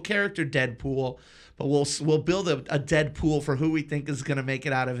actual character Deadpool, but we'll build a Deadpool for who we think is going to make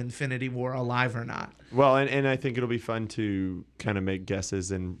it out of Infinity War alive or not. Well, and I think it'll be fun to kind of make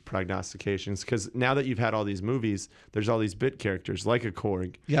guesses and prognostications, because now that you've had all these movies, there's all these bit characters like a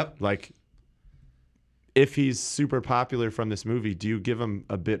Korg. Yep. Like, if he's super popular from this movie, do you give him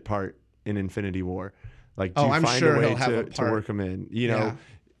a bit part in Infinity War? Like, do you find a way to work him in?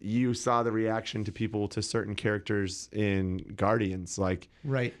 You saw the reaction to people to certain characters in Guardians. Like,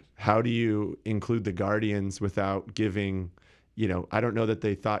 how do you include the Guardians without giving, I don't know that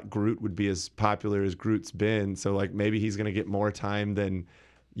they thought Groot would be as popular as Groot's been. So, like, maybe he's going to get more time than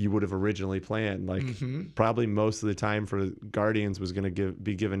you would have originally planned. Like, probably most of the time for Guardians was going to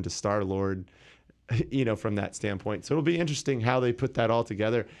be given to Star-Lord, from that standpoint. So it'll be interesting how they put that all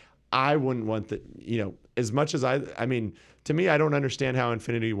together. I wouldn't want that, as much as I mean, to me, I don't understand how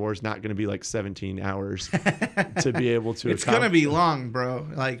Infinity War is not going to be like 17 hours to be able to. It's going to be long, bro.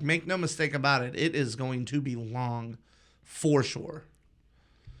 Like, make no mistake about it. It is going to be long for sure.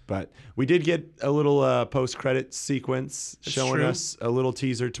 But we did get a little post-credit sequence showing us a little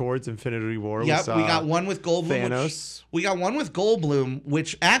teaser towards Infinity War. Yep, we got one with Goldblum. Thanos. We got one with Goldblum,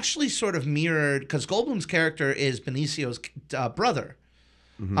 which actually sort of mirrored, because Goldblum's character is Benicio's brother.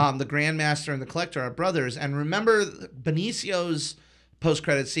 The Grandmaster and the Collector are brothers. And remember, Benicio's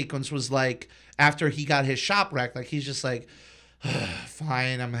post-credit sequence was like, after he got his shop wrecked, like, he's just like,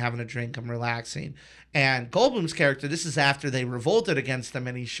 fine, I'm having a drink, I'm relaxing. And Goldblum's character, this is after they revolted against him,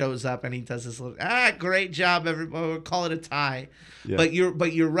 and he shows up and he does this little, great job, everybody, we'll call it a tie. Yeah. But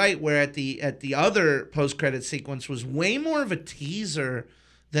you're right, where at the other post-credit sequence was way more of a teaser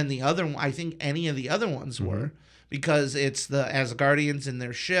than the other one. I think any of the other ones were. Because it's the Asgardians in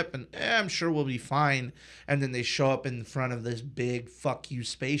their ship, and I'm sure we'll be fine. And then they show up in front of this big fuck you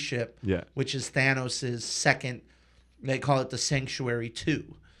spaceship, which is Thanos' second. They call it the Sanctuary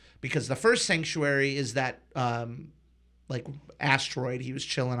 2, because the first Sanctuary is that like asteroid he was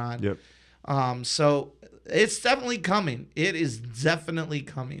chilling on. Yep. So it's definitely coming. It is definitely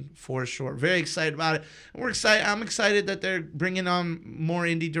coming for sure. Very excited about it. We're excited. I'm excited that they're bringing on more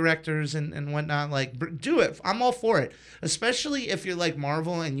indie directors and whatnot. Like, do it. I'm all for it. Especially if you're like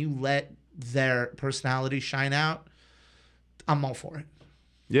Marvel and you let their personality shine out. I'm all for it.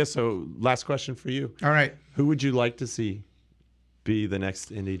 Yeah. So last question for you. All right. Who would you like to see be the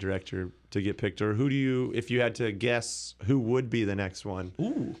next indie director to get picked, or who do you, if you had to guess, who would be the next one?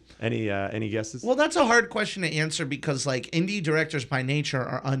 Ooh, any guesses? Well, that's a hard question to answer, because like indie directors by nature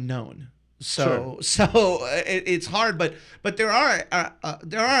are unknown. So it's hard, but there are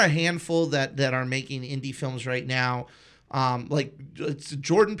a handful that are making indie films right now. Like it's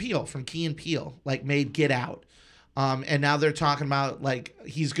Jordan Peele from Key and Peele, like made Get Out. And now they're talking about like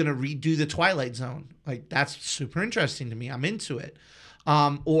he's gonna redo the Twilight Zone. Like, that's super interesting to me. I'm into it.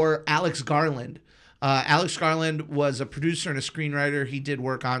 Or Alex Garland. Alex Garland was a producer and a screenwriter. He did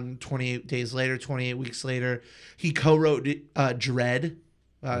work on 28 Days Later, 28 Weeks Later. He co-wrote Dredd,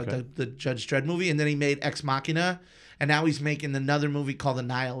 the Judge Dredd movie, and then he made Ex Machina, and now he's making another movie called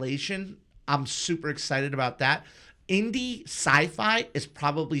Annihilation. I'm super excited about that. Indie sci-fi is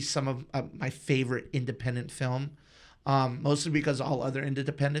probably some of my favorite independent film, mostly because all other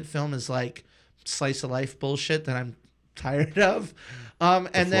independent film is like slice of life bullshit that I'm tired of. And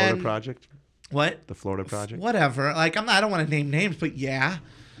Florida then Project. What? The Florida Project? Whatever. Like, I don't want to name names, but yeah.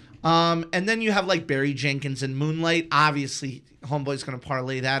 And then you have like Barry Jenkins and Moonlight. Obviously, Homeboy's going to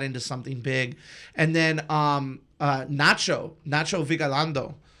parlay that into something big. And then Nacho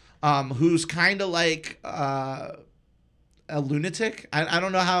Vigalondo, who's kind of like a lunatic. I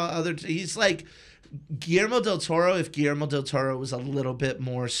don't know how he's like Guillermo del Toro. If Guillermo del Toro was a little bit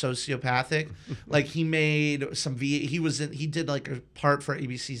more sociopathic, like he made some he did like a part for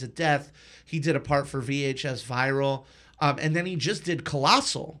ABC's of Death. He did a part for VHS Viral. And then he just did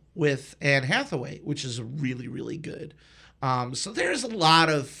Colossal with Anne Hathaway, which is really, really good. So there's a lot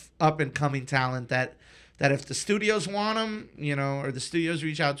of up-and-coming talent that if the studios want them, or the studios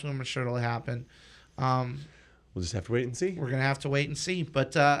reach out to them, I'm sure it'll happen. We'll just have to wait and see. We're going to have to wait and see.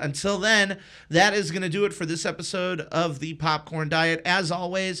 But until then, that is going to do it for this episode of The Popcorn Diet. As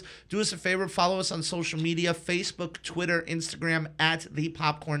always, do us a favor, follow us on social media, Facebook, Twitter, Instagram, at The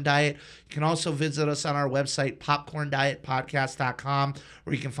Popcorn Diet. You can also visit us on our website, popcorndietpodcast.com,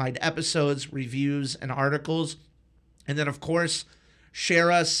 where you can find episodes, reviews, and articles. And then, of course,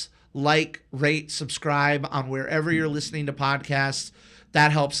 share us, like, rate, subscribe on wherever you're listening to podcasts.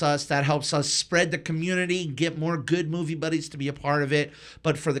 That helps us. That helps us spread the community, get more good movie buddies to be a part of it.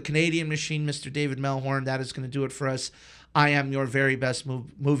 But for the Canadian machine, Mr. David Melhorn, that is going to do it for us. I am your very best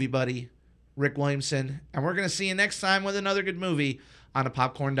movie buddy, Rick Williamson. And we're going to see you next time with another good movie on a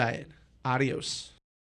Popcorn Diet. Adios.